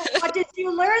 And what did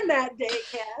you learn that day,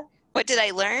 Kath? What did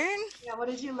I learn? Yeah, what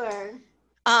did you learn?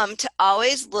 To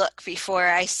always look before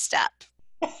I step,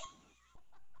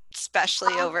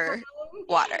 especially over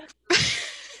water.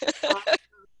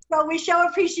 So we show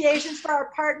appreciations for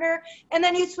our partner, and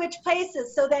then you switch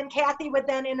places. So then Kathy would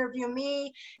then interview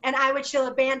me, and I would show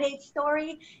a Band-Aid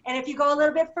story. And if you go a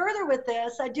little bit further with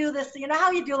this, I do this, you know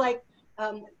how you do like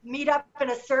meet up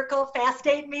in a circle, fast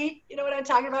date meet? You know what I'm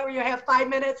talking about, where you have 5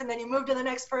 minutes and then you move to the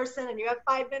next person and you have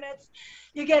 5 minutes?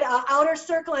 You get an outer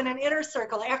circle and an inner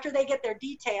circle after they get their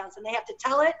details, and they have to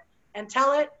tell it and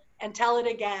tell it and tell it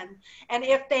again. And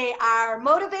if they are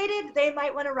motivated, they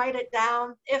might want to write it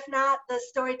down. If not, the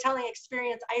storytelling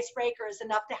experience icebreaker is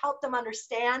enough to help them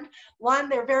understand. One,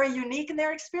 they're very unique in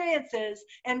their experiences.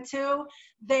 And two,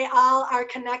 they all are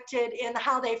connected in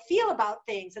how they feel about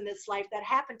things in this life that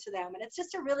happened to them. And it's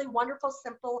just a really wonderful,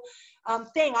 simple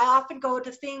thing. I often go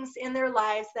to things in their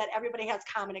lives that everybody has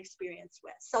common experience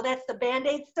with. So that's the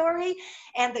Band-Aid story,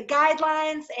 and the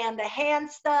guidelines and the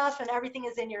hand stuff and everything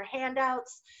is in your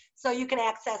handouts. So you can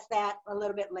access that a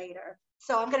little bit later.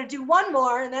 So I'm going to do one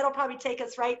more, and that'll probably take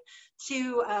us right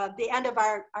to the end of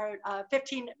our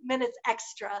 15 minutes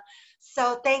extra.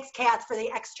 So thanks, Kath, for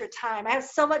the extra time. I have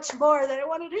so much more that I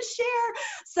wanted to share.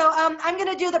 So I'm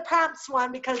going to do the prompts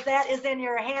one because that is in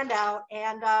your handout,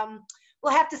 and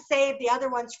we'll have to save the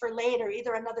other ones for later,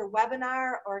 either another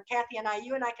webinar or Kathy and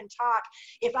you and I can talk.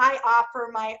 If I offer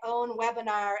my own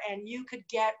webinar and you could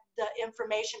get the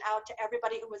information out to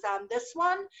everybody who was on this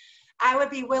one, I would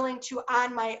be willing to,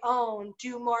 on my own,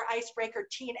 do more icebreaker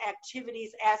teen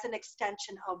activities as an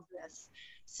extension of this.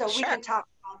 So Sure. We can talk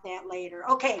about that later.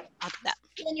 Okay. I'll do that.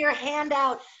 In your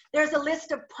handout, there's a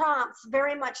list of prompts,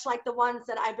 very much like the ones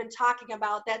that I've been talking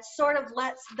about, that sort of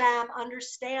lets them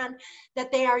understand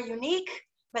that they are unique,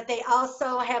 but they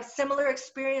also have similar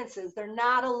experiences. They're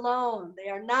not alone. They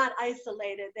are not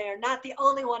isolated. They are not the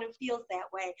only one who feels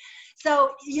that way.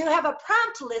 So you have a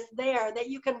prompt list there that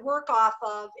you can work off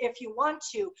of if you want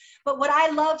to. But what I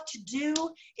love to do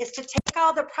is to take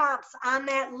all the prompts on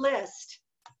that list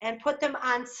and put them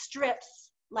on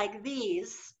strips like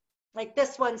these. Like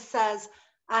this one says,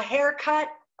 a haircut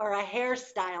or a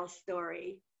hairstyle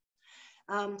story.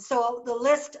 So the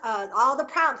list, all the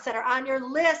prompts that are on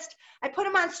your list, I put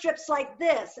them on strips like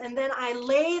this, and then I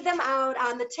lay them out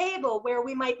on the table where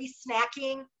we might be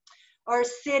snacking or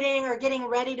sitting or getting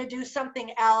ready to do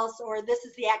something else, or this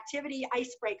is the activity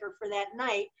icebreaker for that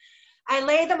night. I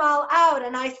lay them all out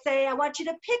and I say, I want you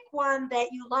to pick one that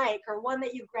you like or one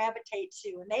that you gravitate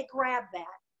to, and they grab that.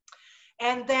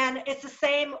 And then it's the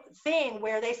same thing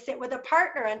where they sit with a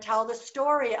partner and tell the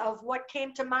story of what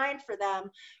came to mind for them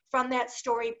from that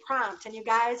story prompt. And you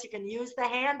guys, you can use the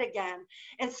hand again.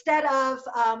 Instead of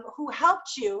who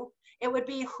helped you, it would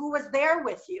be who was there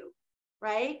with you,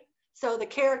 right? So the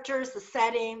characters, the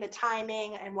setting, the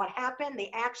timing, and what happened,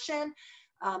 the action.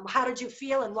 How did you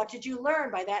feel and what did you learn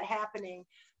by that happening?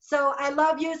 So I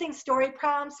love using story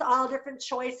prompts, all different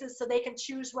choices, so they can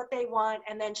choose what they want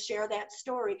and then share that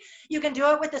story. You can do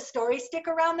it with a story stick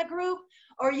around the group,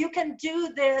 or you can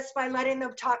do this by letting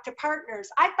them talk to partners.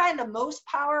 I find the most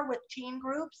power with teen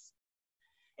groups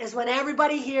is when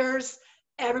everybody hears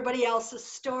everybody else's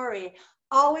story,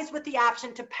 always with the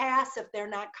option to pass if they're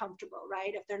not comfortable,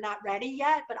 right? If they're not ready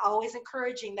yet, but always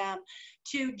encouraging them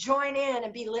to join in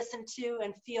and be listened to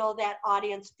and feel that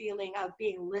audience feeling of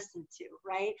being listened to,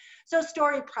 right? So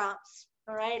story prompts,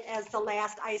 all right, as the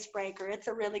last icebreaker. It's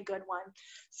a really good one.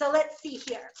 So let's see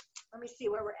here. Let me see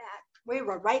where we're at. We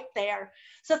were right there.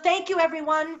 So thank you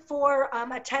everyone for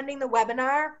attending the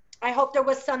webinar. I hope there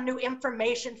was some new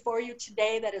information for you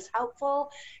today that is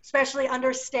helpful, especially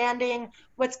understanding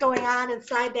what's going on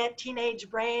inside that teenage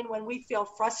brain when we feel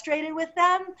frustrated with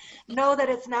them. Know that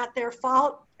it's not their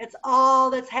fault. It's all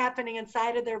that's happening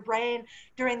inside of their brain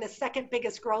during the second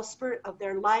biggest growth spurt of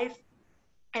their life.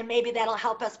 And maybe that'll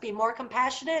help us be more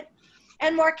compassionate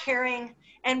and more caring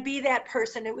and be that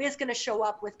person who is going to show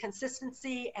up with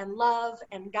consistency and love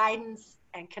and guidance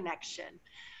and connection.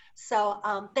 So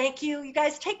thank you. You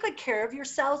guys take good care of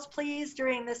yourselves, please,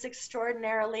 during this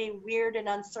extraordinarily weird and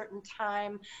uncertain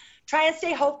time. Try and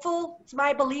stay hopeful. It's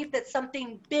my belief that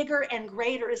something bigger and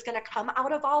greater is going to come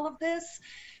out of all of this.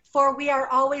 For we are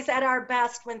always at our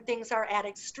best when things are at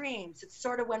extremes. It's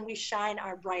sort of when we shine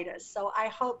our brightest. So I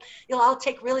hope you'll all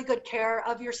take really good care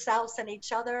of yourselves and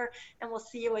each other. And we'll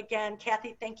see you again.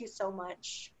 Kathy, thank you so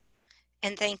much.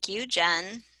 And thank you,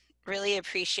 Jen. Really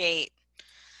appreciate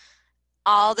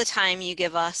all the time you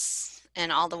give us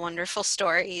and all the wonderful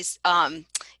stories.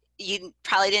 You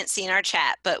probably didn't see in our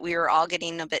chat, but we were all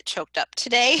getting a bit choked up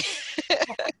today.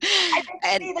 I didn't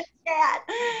And see the chat.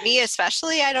 me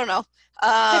especially, I don't know.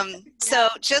 So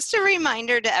just a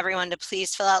reminder to everyone to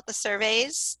please fill out the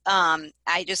surveys.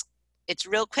 It's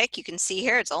real quick. You can see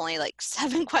here, it's only like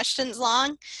 7 questions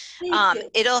long. Please do.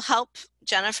 It'll help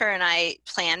Jennifer and I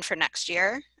plan for next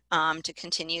year to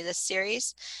continue this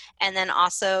series. And then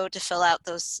also to fill out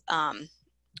those,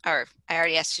 or I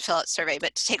already asked you to fill out survey,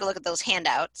 but to take a look at those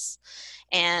handouts.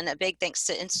 And a big thanks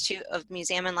to Institute of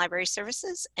Museum and Library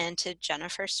Services and to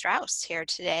Jennifer Strauss here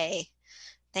today.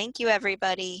 Thank you,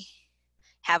 everybody.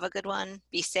 Have a good one.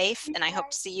 Be safe, and I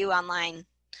hope to see you online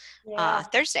Yeah.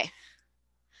 Thursday.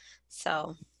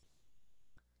 So.